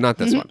Pantaleons, but not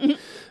this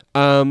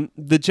one.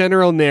 The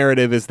general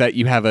narrative is that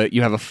you have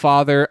a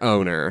father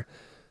owner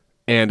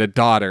and a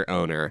daughter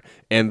owner,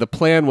 and the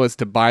plan was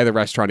to buy the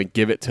restaurant and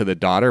give it to the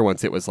daughter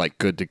once it was like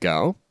good to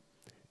go.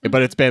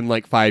 but it's been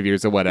like 5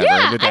 years or whatever.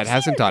 Yeah, the dad I've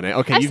hasn't done it.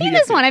 Okay, I've seen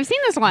this one. I've seen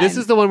this one. This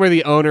is the one where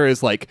the owner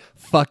is like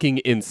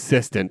fucking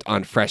insistent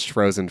on fresh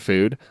frozen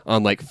food,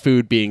 on like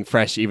food being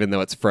fresh even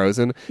though it's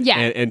frozen. Yeah.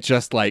 And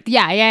just like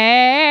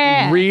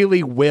yeah.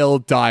 really will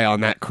die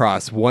on that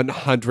cross,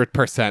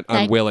 100%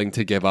 unwilling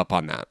to give up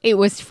on that. It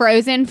was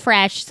frozen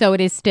fresh, so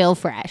it is still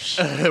fresh.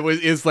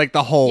 Is like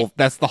the whole,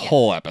 that's the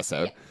whole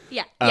episode.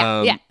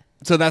 Yeah.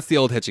 So that's the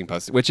old Hitching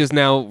Post, which is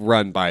now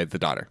run by the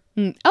daughter.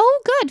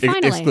 Oh, good.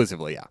 Finally.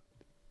 Exclusively, yeah.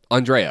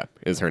 Andrea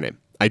is her name.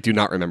 I do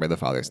not remember the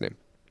father's name.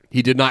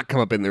 He did not come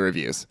up in the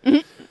reviews.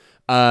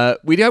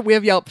 We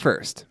have Yelp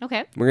first.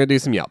 Okay. We're going to do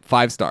some Yelp.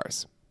 5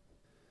 stars.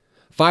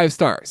 5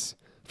 stars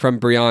from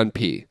Brian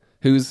P.,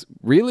 who's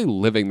really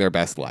living their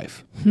best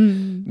life.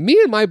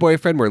 Me and my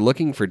boyfriend were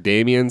looking for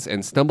Damien's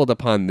and stumbled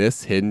upon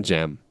this hidden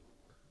gem.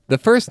 The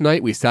first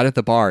night we sat at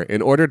the bar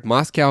and ordered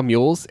Moscow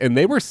mules, and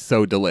they were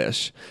so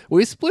delish.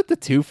 We split the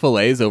 2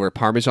 fillets over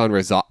Parmesan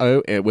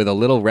risotto with a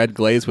little red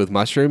glaze with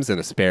mushrooms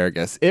and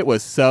asparagus. It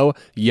was so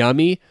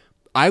yummy.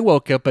 I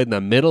woke up in the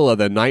middle of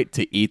the night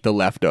to eat the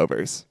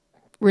leftovers.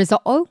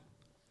 Risotto?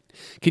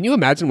 Can you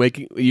imagine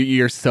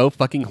you're so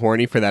fucking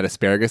horny for that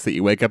asparagus that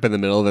you wake up in the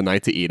middle of the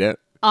night to eat it?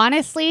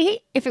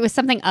 Honestly, if it was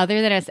something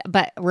other than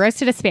but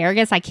roasted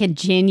asparagus, I can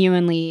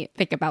genuinely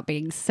think about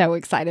being so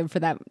excited for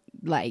that.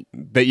 Like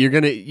that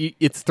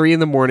it's 3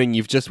 a.m.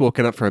 You've just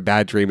woken up from a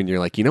bad dream, and you're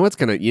like, you know what's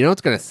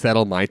gonna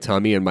settle my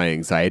tummy and my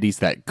anxieties?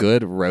 That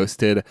good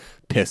roasted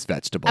piss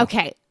vegetable.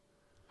 Okay.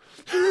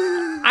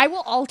 I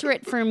will alter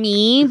it for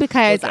me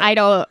because I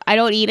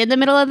don't eat in the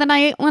middle of the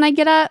night when I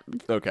get up.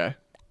 Okay.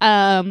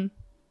 But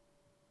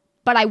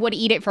I would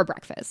eat it for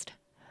breakfast.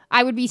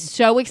 I would be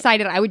so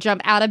excited. I would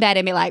jump out of bed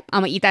and be like,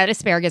 I'm gonna eat that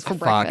asparagus for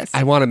breakfast.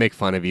 I want to make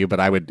fun of you,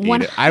 but I would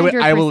eat it.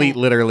 I will eat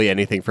literally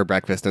anything for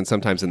breakfast, and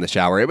sometimes in the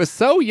shower. It was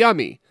so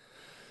yummy.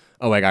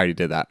 Oh, I already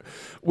did that.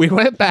 We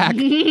went back.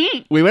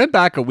 We went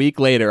back a week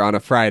later on a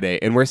Friday,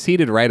 and we're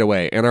seated right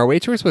away. And our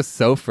waitress was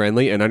so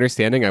friendly and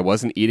understanding I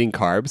wasn't eating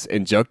carbs,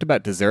 and joked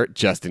about dessert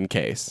just in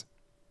case.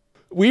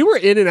 We were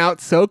in and out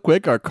so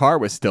quick our car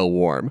was still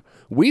warm.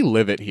 We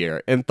live it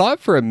here, and thought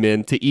for a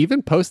min to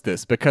even post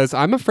this because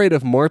I'm afraid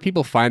of more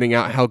people finding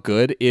out how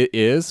good it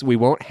is. We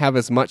won't have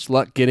as much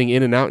luck getting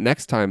in and out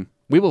next time.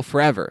 We will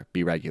forever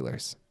be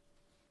regulars.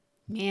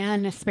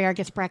 Man,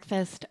 asparagus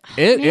breakfast.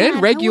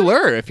 And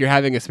regular if you're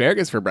having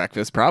asparagus for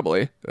breakfast,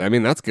 probably. I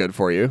mean, that's good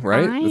for you,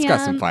 right? It's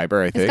got some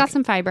fiber, I think. It's got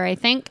some fiber, I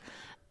think.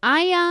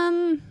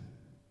 I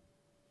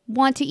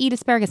want to eat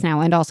asparagus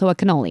now and also a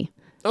cannoli,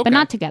 but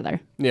not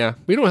together. Yeah,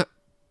 we don't.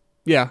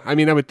 Yeah, I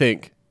mean, I would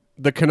think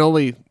the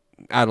cannoli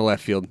out of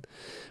left field.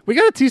 We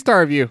got a 2-star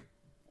review.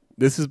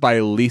 This is by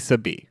Lisa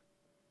B.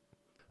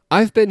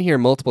 I've been here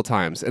multiple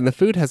times, and the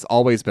food has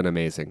always been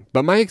amazing,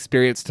 but my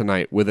experience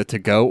tonight with a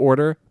to-go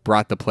order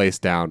brought the place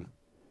down.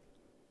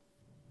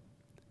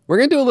 We're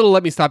going to do a little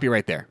let me stop you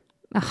right there.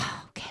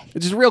 Oh, okay.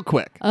 Just real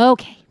quick.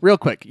 Okay. Real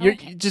quick. You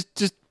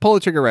just pull the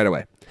trigger right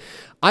away.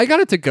 I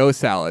got a to-go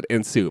salad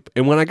and soup,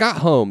 and when I got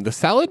home, the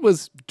salad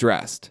was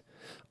dressed.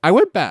 I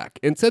went back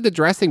and said the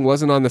dressing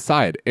wasn't on the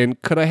side,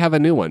 and could I have a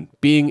new one,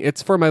 being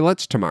it's for my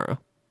lunch tomorrow.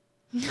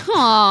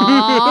 Aww.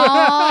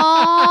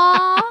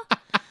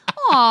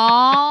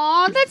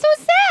 Aww, that's so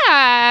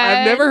sad.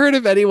 I've never heard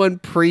of anyone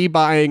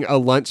pre-buying a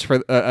lunch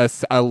for a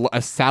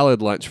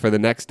salad lunch for the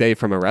next day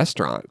from a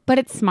restaurant. But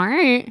it's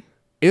smart.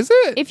 Is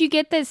it? If you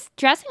get this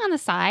dressing on the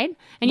side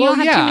and you don't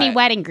have too many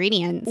wet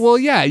ingredients. Well,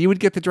 yeah, you would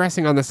get the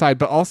dressing on the side,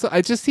 but also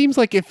it just seems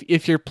like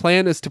if your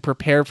plan is to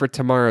prepare for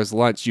tomorrow's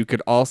lunch, you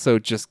could also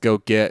just go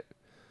get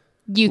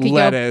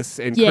lettuce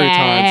and croutons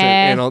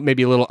and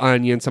maybe a little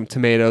onion, some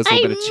tomatoes, a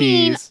little bit of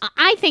cheese.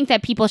 I think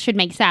that people should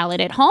make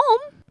salad at home.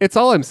 It's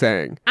all I'm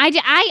saying.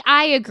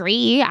 I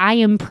agree. I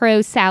am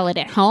pro salad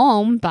at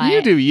home, but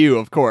you do you,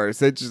 of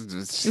course. It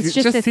just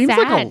seems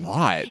like a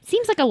lot. It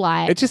seems like a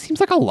lot. It just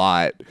seems like a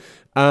lot.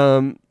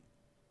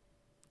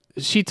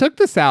 She took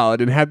the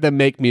salad and had them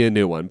make me a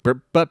new one,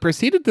 but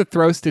proceeded to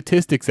throw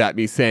statistics at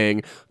me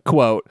saying,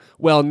 quote,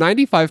 well,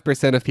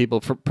 95% of people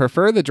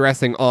prefer the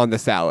dressing on the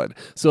salad.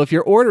 So if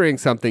you're ordering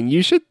something,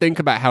 you should think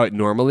about how it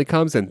normally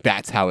comes, and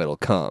that's how it'll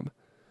come.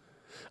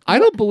 I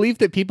don't believe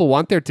that people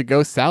want their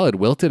to-go salad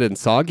wilted and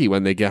soggy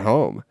when they get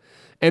home.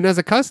 And as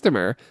a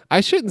customer,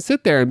 I shouldn't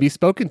sit there and be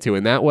spoken to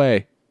in that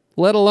way.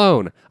 Let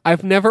alone,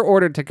 I've never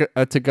ordered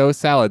a to-go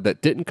salad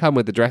that didn't come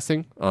with the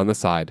dressing on the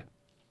side.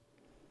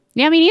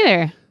 Yeah, me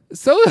neither.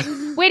 So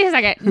wait a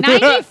second.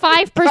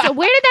 95%.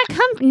 Where did that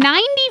come?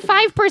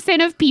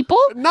 95% of people?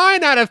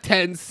 9 out of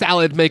 10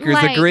 salad makers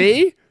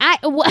agree.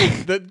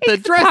 The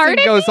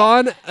dressing goes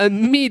on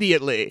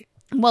immediately.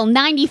 Well,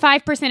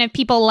 95% of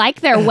people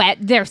like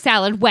their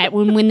salad wet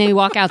when they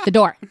walk out the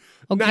door.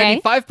 Okay?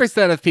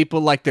 95% of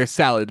people like their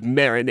salad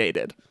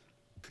marinated.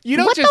 You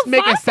don't just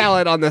make a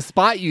salad on the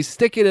spot. You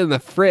stick it in the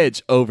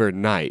fridge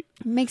overnight.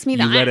 Makes me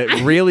You let it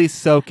really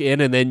soak in,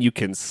 and then you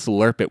can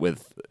slurp it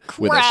with a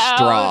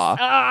straw.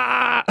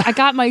 I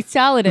got my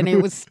salad, and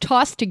it was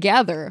tossed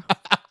together.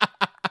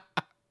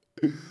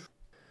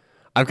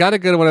 I've got a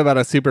good one about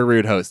a super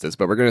rude hostess,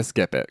 but we're going to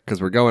skip it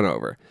because we're going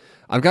over.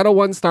 I've got a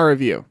 1-star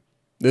review.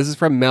 This is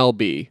from Mel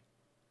B.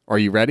 Are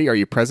you ready? Are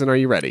you present? Are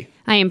you ready?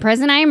 I am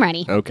present. I am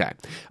ready. Okay.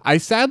 I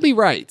sadly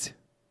write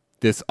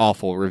this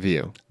awful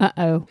review.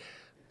 Uh-oh.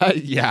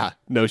 Yeah,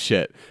 no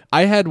shit.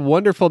 I had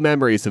wonderful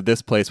memories of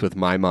this place with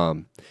my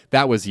mom.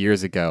 That was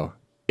years ago.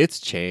 It's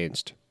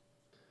changed.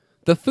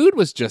 The food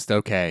was just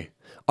okay.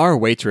 Our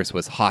waitress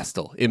was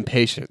hostile,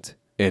 impatient,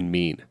 and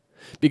mean.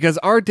 Because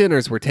our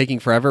dinners were taking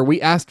forever,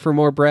 we asked for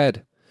more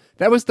bread.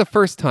 That was the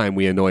first time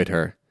we annoyed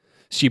her.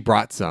 She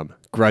brought some,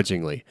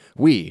 grudgingly.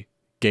 We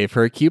gave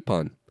her a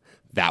coupon.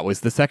 That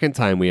was the second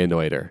time we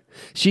annoyed her.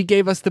 She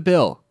gave us the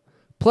bill,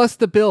 plus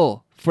the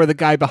bill for the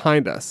guy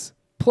behind us,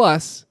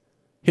 plus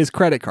his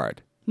credit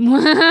card.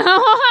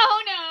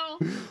 Oh,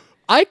 no.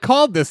 I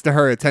called this to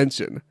her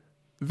attention.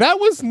 That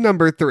was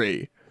number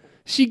 3.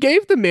 She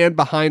gave the man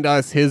behind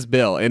us his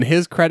bill and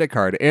his credit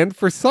card and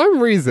for some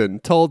reason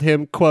told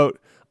him, quote,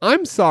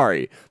 I'm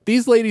sorry,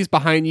 these ladies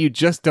behind you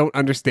just don't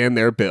understand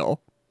their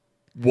bill.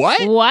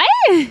 What?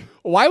 What?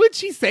 Why would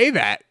she say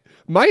that?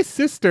 My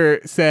sister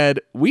said,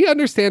 we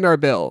understand our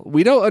bill.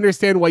 We don't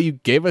understand why you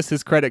gave us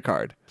his credit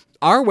card.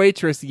 Our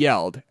waitress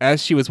yelled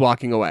as she was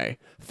walking away.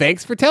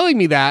 Thanks for telling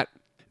me that.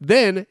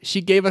 Then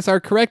she gave us our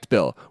correct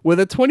bill with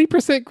a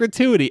 20%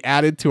 gratuity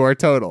added to our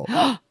total.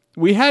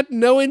 We had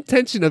no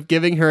intention of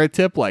giving her a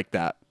tip like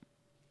that.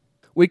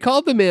 We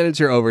called the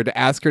manager over to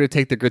ask her to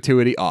take the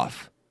gratuity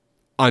off.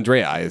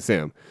 Andrea, I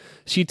assume.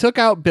 She took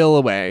out bill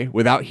away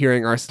without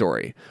hearing our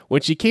story.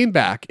 When she came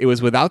back, it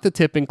was without the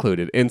tip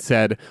included and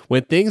said,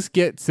 when things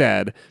get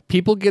said,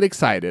 people get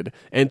excited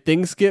and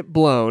things get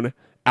blown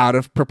out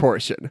of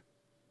proportion.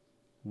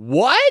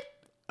 What?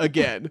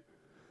 Again.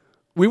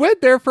 We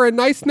went there for a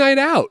nice night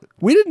out.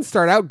 We didn't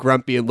start out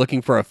grumpy and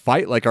looking for a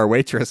fight like our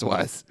waitress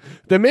was.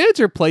 The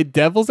manager played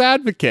devil's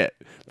advocate.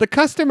 The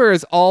customer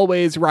is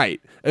always right,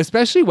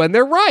 especially when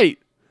they're right.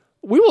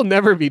 We will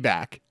never be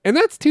back. And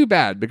that's too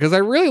bad because I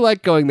really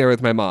like going there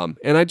with my mom,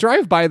 and I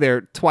drive by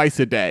there twice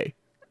a day.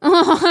 And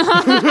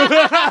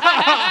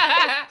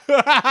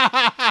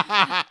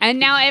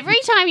now every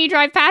time you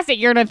drive past it,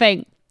 you're going to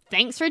think,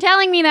 thanks for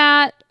telling me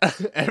that.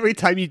 Every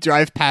time you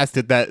drive past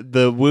it, that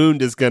the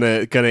wound is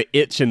gonna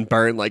itch and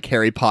burn like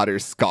Harry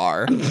Potter's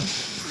scar.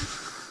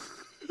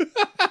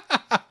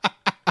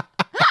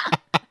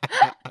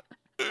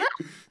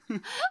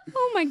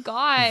 Oh my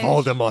god.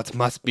 Voldemort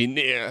must be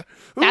near.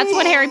 That's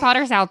what Harry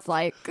Potter sounds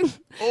like.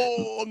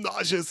 Oh,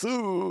 nauseous.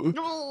 Ooh.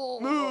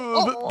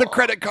 The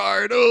credit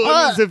card.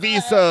 Oh, it's a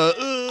Visa.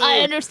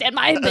 I understand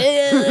my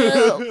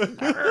bill.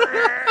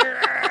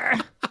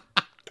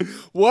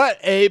 What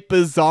a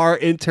bizarre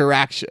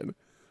interaction.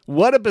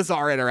 What a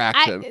bizarre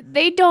interaction.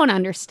 They don't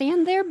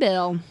understand their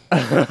bill.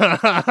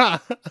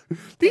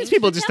 These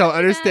people just don't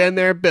understand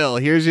their bill.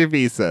 Here's your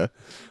Visa.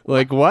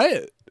 Like,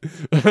 what?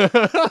 I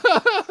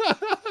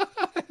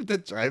have to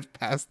drive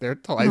past there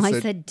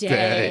twice a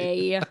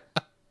day.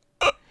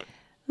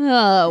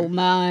 Oh,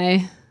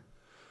 my.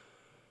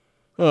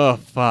 Oh,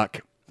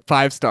 fuck.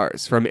 5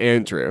 stars from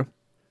Andrew.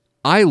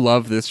 I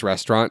love this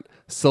restaurant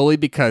solely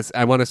because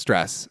I want to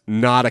stress,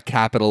 not a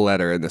capital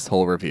letter in this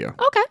whole review.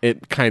 Okay.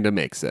 It kind of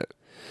makes it.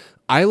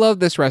 I love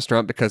this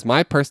restaurant because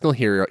my personal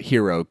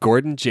hero,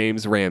 Gordon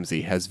James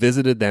Ramsay, has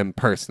visited them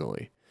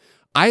personally.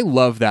 I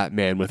love that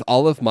man with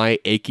all of my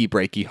achy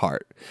breaky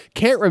heart.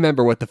 Can't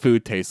remember what the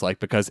food tastes like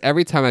because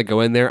every time I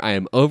go in there, I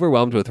am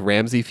overwhelmed with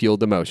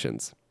Ramsay-fueled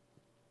emotions.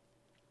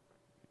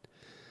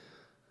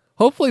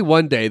 Hopefully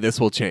one day this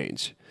will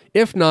change.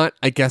 If not,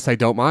 I guess I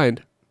don't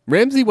mind.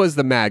 Ramsay was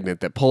the magnet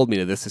that pulled me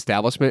to this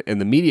establishment,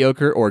 and the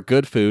mediocre or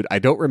good food I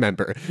don't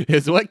remember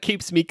is what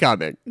keeps me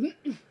coming.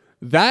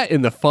 That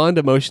and the fond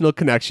emotional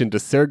connection to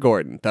Sir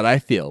Gordon that I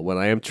feel when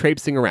I am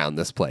traipsing around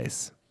this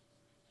place.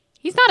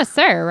 He's not a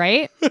sir,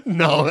 right?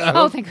 No.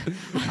 Oh, thank God.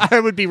 I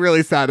would be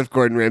really sad if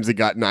Gordon Ramsay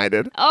got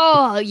knighted.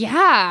 Oh,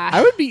 yeah.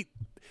 I would be...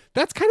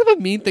 That's kind of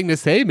a mean thing to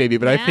say, maybe,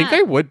 but I think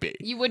I would be.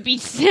 You would be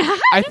sad?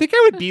 I think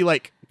I would be,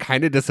 like,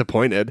 kind of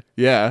disappointed.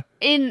 Yeah.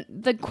 In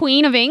the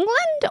Queen of England?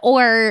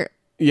 Or...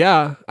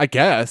 Yeah, I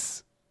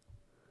guess.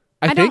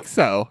 I think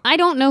so. I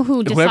don't know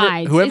who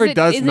decides. Whoever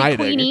does is knighting.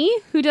 Is it Queenie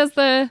who does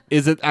the...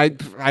 Is it... I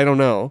don't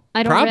know.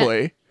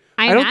 Probably.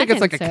 I don't think it's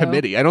like a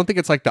committee. I don't think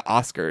it's like the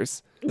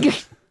Oscars.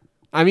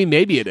 I mean,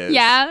 maybe it is.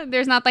 Yeah,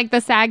 there's not like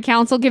the SAG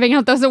Council giving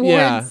out those awards.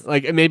 Yeah,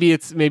 like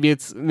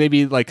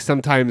maybe like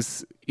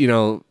sometimes, you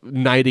know,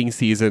 knighting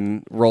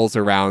season rolls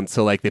around,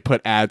 so like they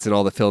put ads in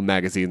all the film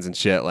magazines and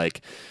shit,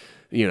 like,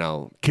 you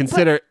know,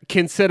 consider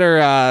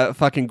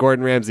fucking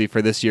Gordon Ramsay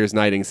for this year's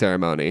knighting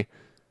ceremony.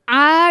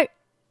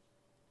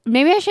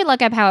 Maybe I should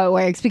look up how it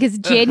works because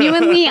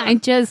genuinely,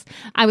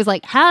 I was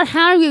like, how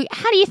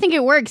do you think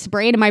it works,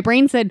 brain? And my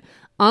brain said,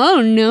 I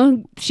don't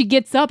know. She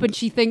gets up and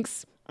she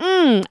thinks,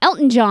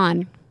 Elton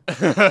John.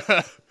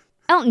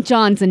 Elton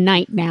John's a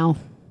knight now.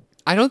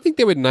 I don't think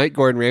they would knight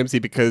Gordon Ramsay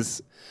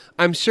because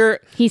I'm sure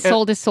he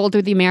sold his soul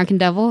to the American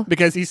devil.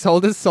 Because he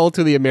sold his soul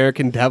to the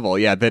American devil.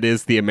 Yeah, that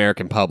is the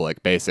American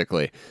public,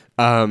 basically.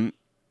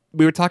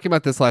 we were talking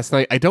about this last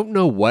night. I don't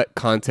know what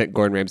content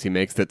Gordon Ramsay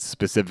makes that's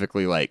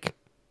specifically like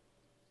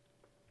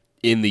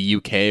in the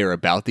UK or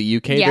about the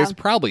UK. Yeah. There's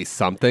probably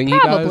something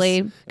Probably.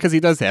 he does. Because he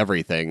does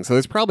everything. So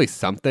there's probably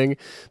something.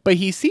 But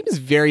he seems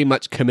very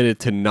much committed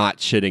to not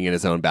shitting in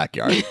his own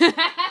backyard.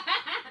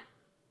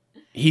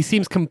 He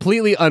seems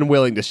completely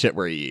unwilling to shit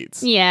where he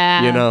eats.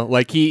 Yeah. You know,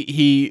 like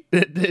he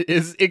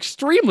is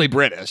extremely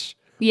British.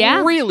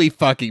 Yeah. Really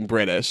fucking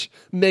British.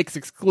 Makes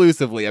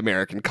exclusively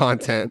American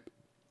content.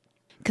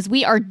 Because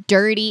we are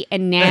dirty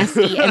and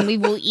nasty and we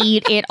will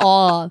eat it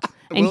all.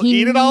 And We'll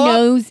he eat it all up?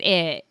 knows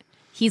it.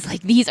 He's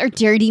like, these are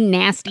dirty,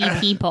 nasty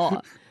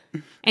people.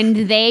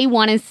 And they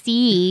want to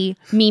see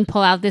me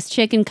pull out this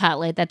chicken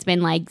cutlet that's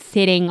been like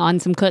sitting on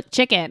some cooked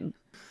chicken.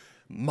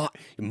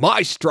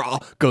 My straw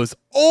goes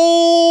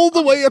all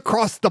the way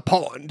across the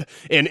pond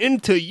and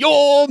into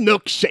your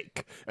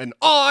milkshake, and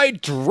I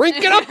drink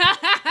it up.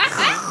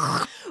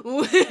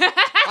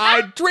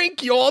 I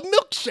drink your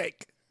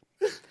milkshake.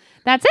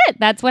 That's it.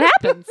 That's what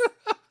happens.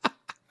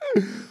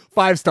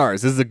 5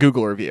 stars. This is a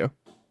Google review.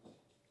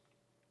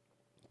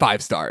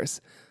 5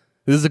 stars.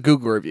 This is a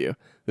Google review.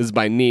 This is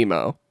by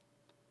Nemo.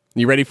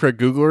 You ready for a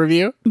Google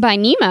review? By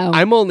Nemo.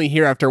 I'm only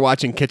here after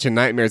watching Kitchen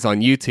Nightmares on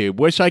YouTube.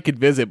 Wish I could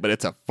visit, but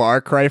it's a far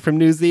cry from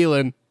New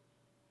Zealand.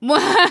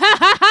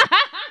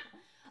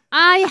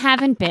 I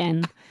haven't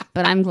been,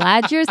 but I'm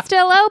glad you're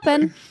still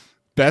open.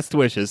 Best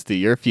wishes to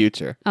your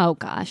future. Oh,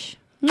 gosh.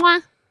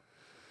 Mwah.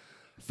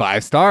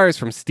 5 stars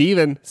from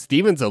Steven.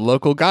 Steven's a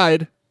local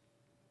guide.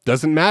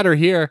 Doesn't matter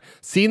here.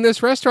 Seen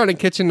this restaurant in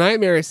Kitchen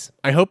Nightmares.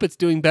 I hope it's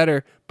doing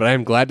better, but I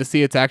am glad to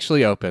see it's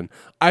actually open.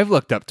 I've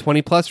looked up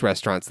 20 plus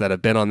restaurants that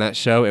have been on that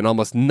show, and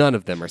almost none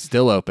of them are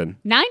still open.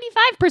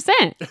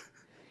 95%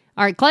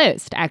 are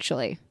closed,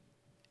 actually.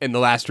 In the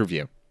last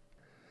review.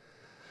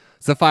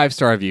 It's a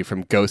 5-star review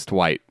from Ghost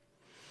White.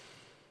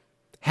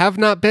 Have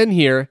not been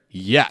here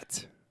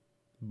yet,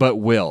 but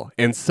will,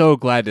 and so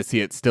glad to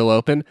see it still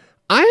open.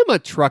 I am a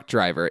truck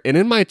driver, and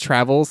in my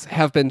travels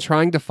have been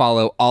trying to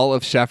follow all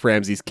of Chef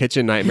Ramsay's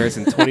Kitchen Nightmares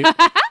in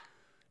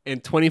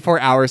 24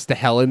 hours to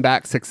hell and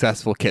back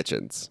successful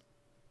kitchens.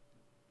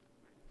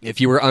 If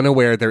you were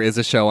unaware, there is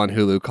a show on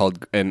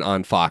Hulu and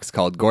on Fox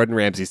called Gordon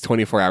Ramsay's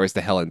 24 Hours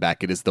to Hell and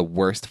Back. It is the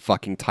worst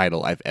fucking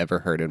title I've ever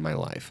heard in my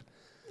life.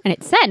 And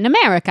it's set in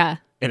America.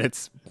 And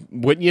it's,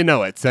 wouldn't you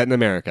know it, set in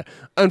America.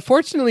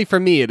 Unfortunately for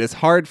me, it is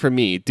hard for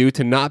me due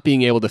to not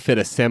being able to fit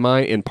a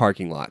semi in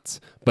parking lots.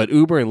 But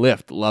Uber and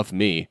Lyft love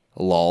me,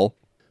 lol.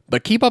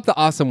 But keep up the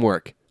awesome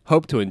work.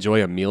 Hope to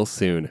enjoy a meal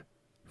soon.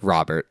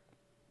 Robert.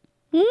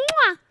 Mwah.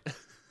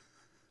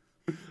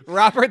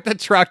 Robert the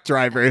truck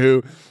driver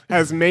who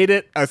has made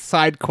it a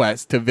side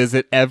quest to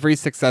visit every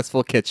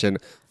successful kitchen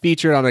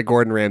featured on a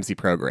Gordon Ramsay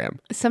program.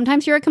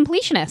 Sometimes you're a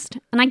completionist,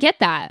 and I get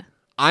that.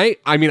 I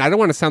mean, I don't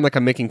want to sound like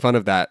I'm making fun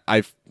of that.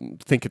 I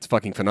think it's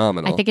fucking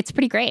phenomenal. I think it's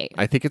pretty great.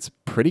 I think it's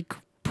pretty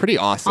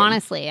awesome.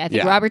 Honestly, I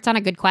think Yeah. Robert's on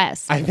a good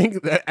quest. I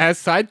think that as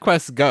side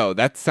quests go,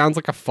 that sounds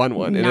like a fun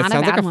one. And Not it a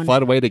sounds like bad a one.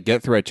 fun way to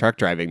get through a truck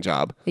driving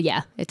job.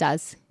 Yeah, it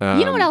does.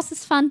 You know what else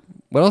is fun?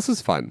 What else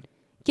is fun?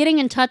 Getting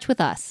in touch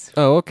with us.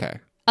 Oh, okay.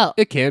 Oh.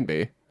 It can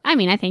be. I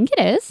mean, I think it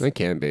is. It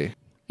can be.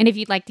 And if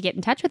you'd like to get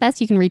in touch with us,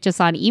 you can reach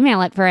us on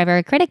email at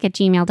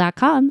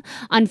foreveracritic@gmail.com,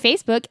 on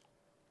Facebook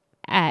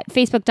at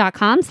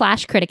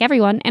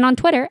facebook.com/criticeveryone, and on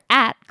Twitter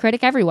at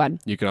criticeveryone.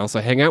 You can also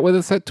hang out with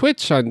us at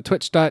Twitch on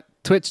twitch.tv.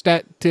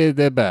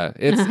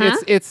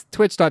 It's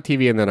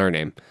twitch.tv and then our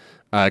name,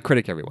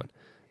 Critic Everyone.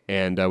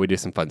 And we do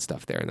some fun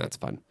stuff there, and that's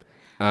fun.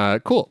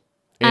 Cool.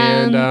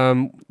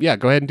 And yeah,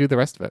 go ahead and do the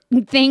rest of it.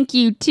 Thank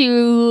you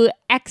to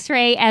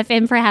X-Ray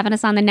FM for having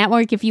us on the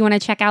network. If you want to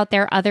check out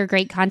their other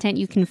great content,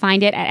 you can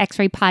find it at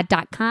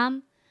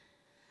xraypod.com.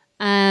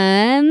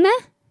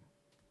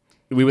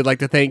 We would like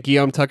to thank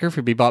Guillaume Tucker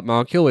for Bebop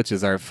Molecule, which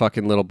is our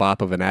fucking little bop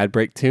of an ad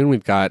break tune.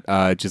 We've got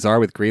Jazar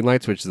with Green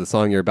Lights, which is the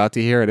song you're about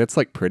to hear, and it's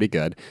like pretty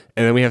good.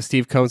 And then we have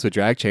Steve Combs with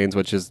Drag Chains,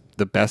 which is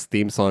the best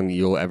theme song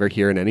you'll ever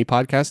hear in any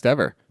podcast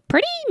ever.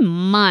 Pretty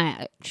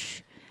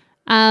much.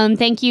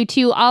 Thank you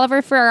to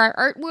Oliver for our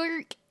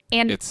artwork.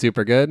 And It's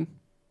super good.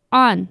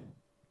 on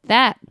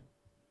that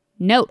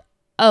note,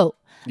 I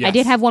Yes.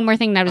 did have one more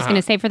thing that I was going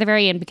to say for the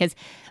very end, because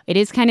it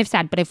is kind of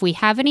sad. But if we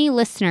have any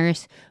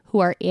listeners who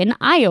are in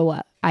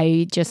Iowa,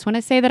 I just want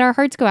to say that our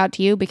hearts go out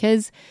to you,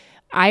 because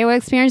Iowa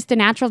experienced a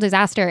natural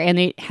disaster and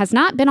it has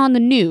not been on the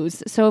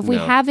news. So if we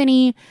No. have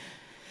any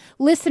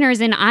listeners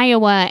in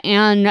Iowa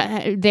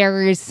and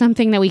there is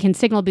something that we can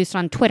signal boost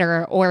on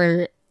Twitter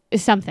or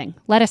something,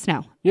 let us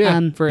know. Yeah,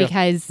 for real.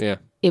 Because Yeah.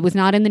 it was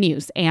not in the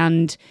news,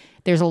 and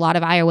there's a lot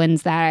of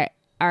Iowans that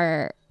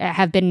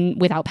have been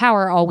without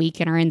power all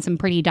week and are in some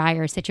pretty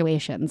dire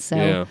situations.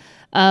 So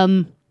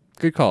Yeah.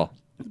 Good call.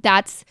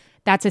 that's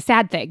a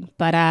sad thing.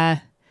 But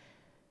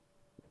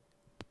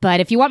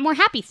if you want more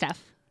happy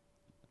stuff,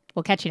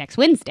 we'll catch you next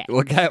Wednesday.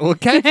 We'll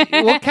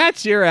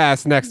catch your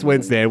ass next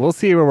Wednesday. We'll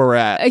see where we're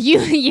at.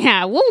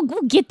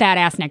 We'll get that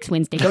ass next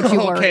Wednesday. Don't you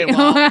worry. Okay,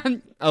 well,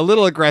 a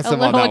little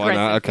aggressive on that one.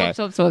 Huh? Okay.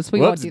 So we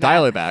won't Whoops, do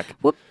dial that. it back.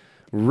 Whoop.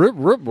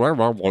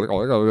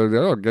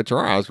 Get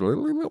your ass.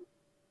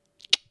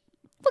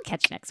 We'll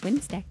catch you next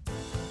Wednesday.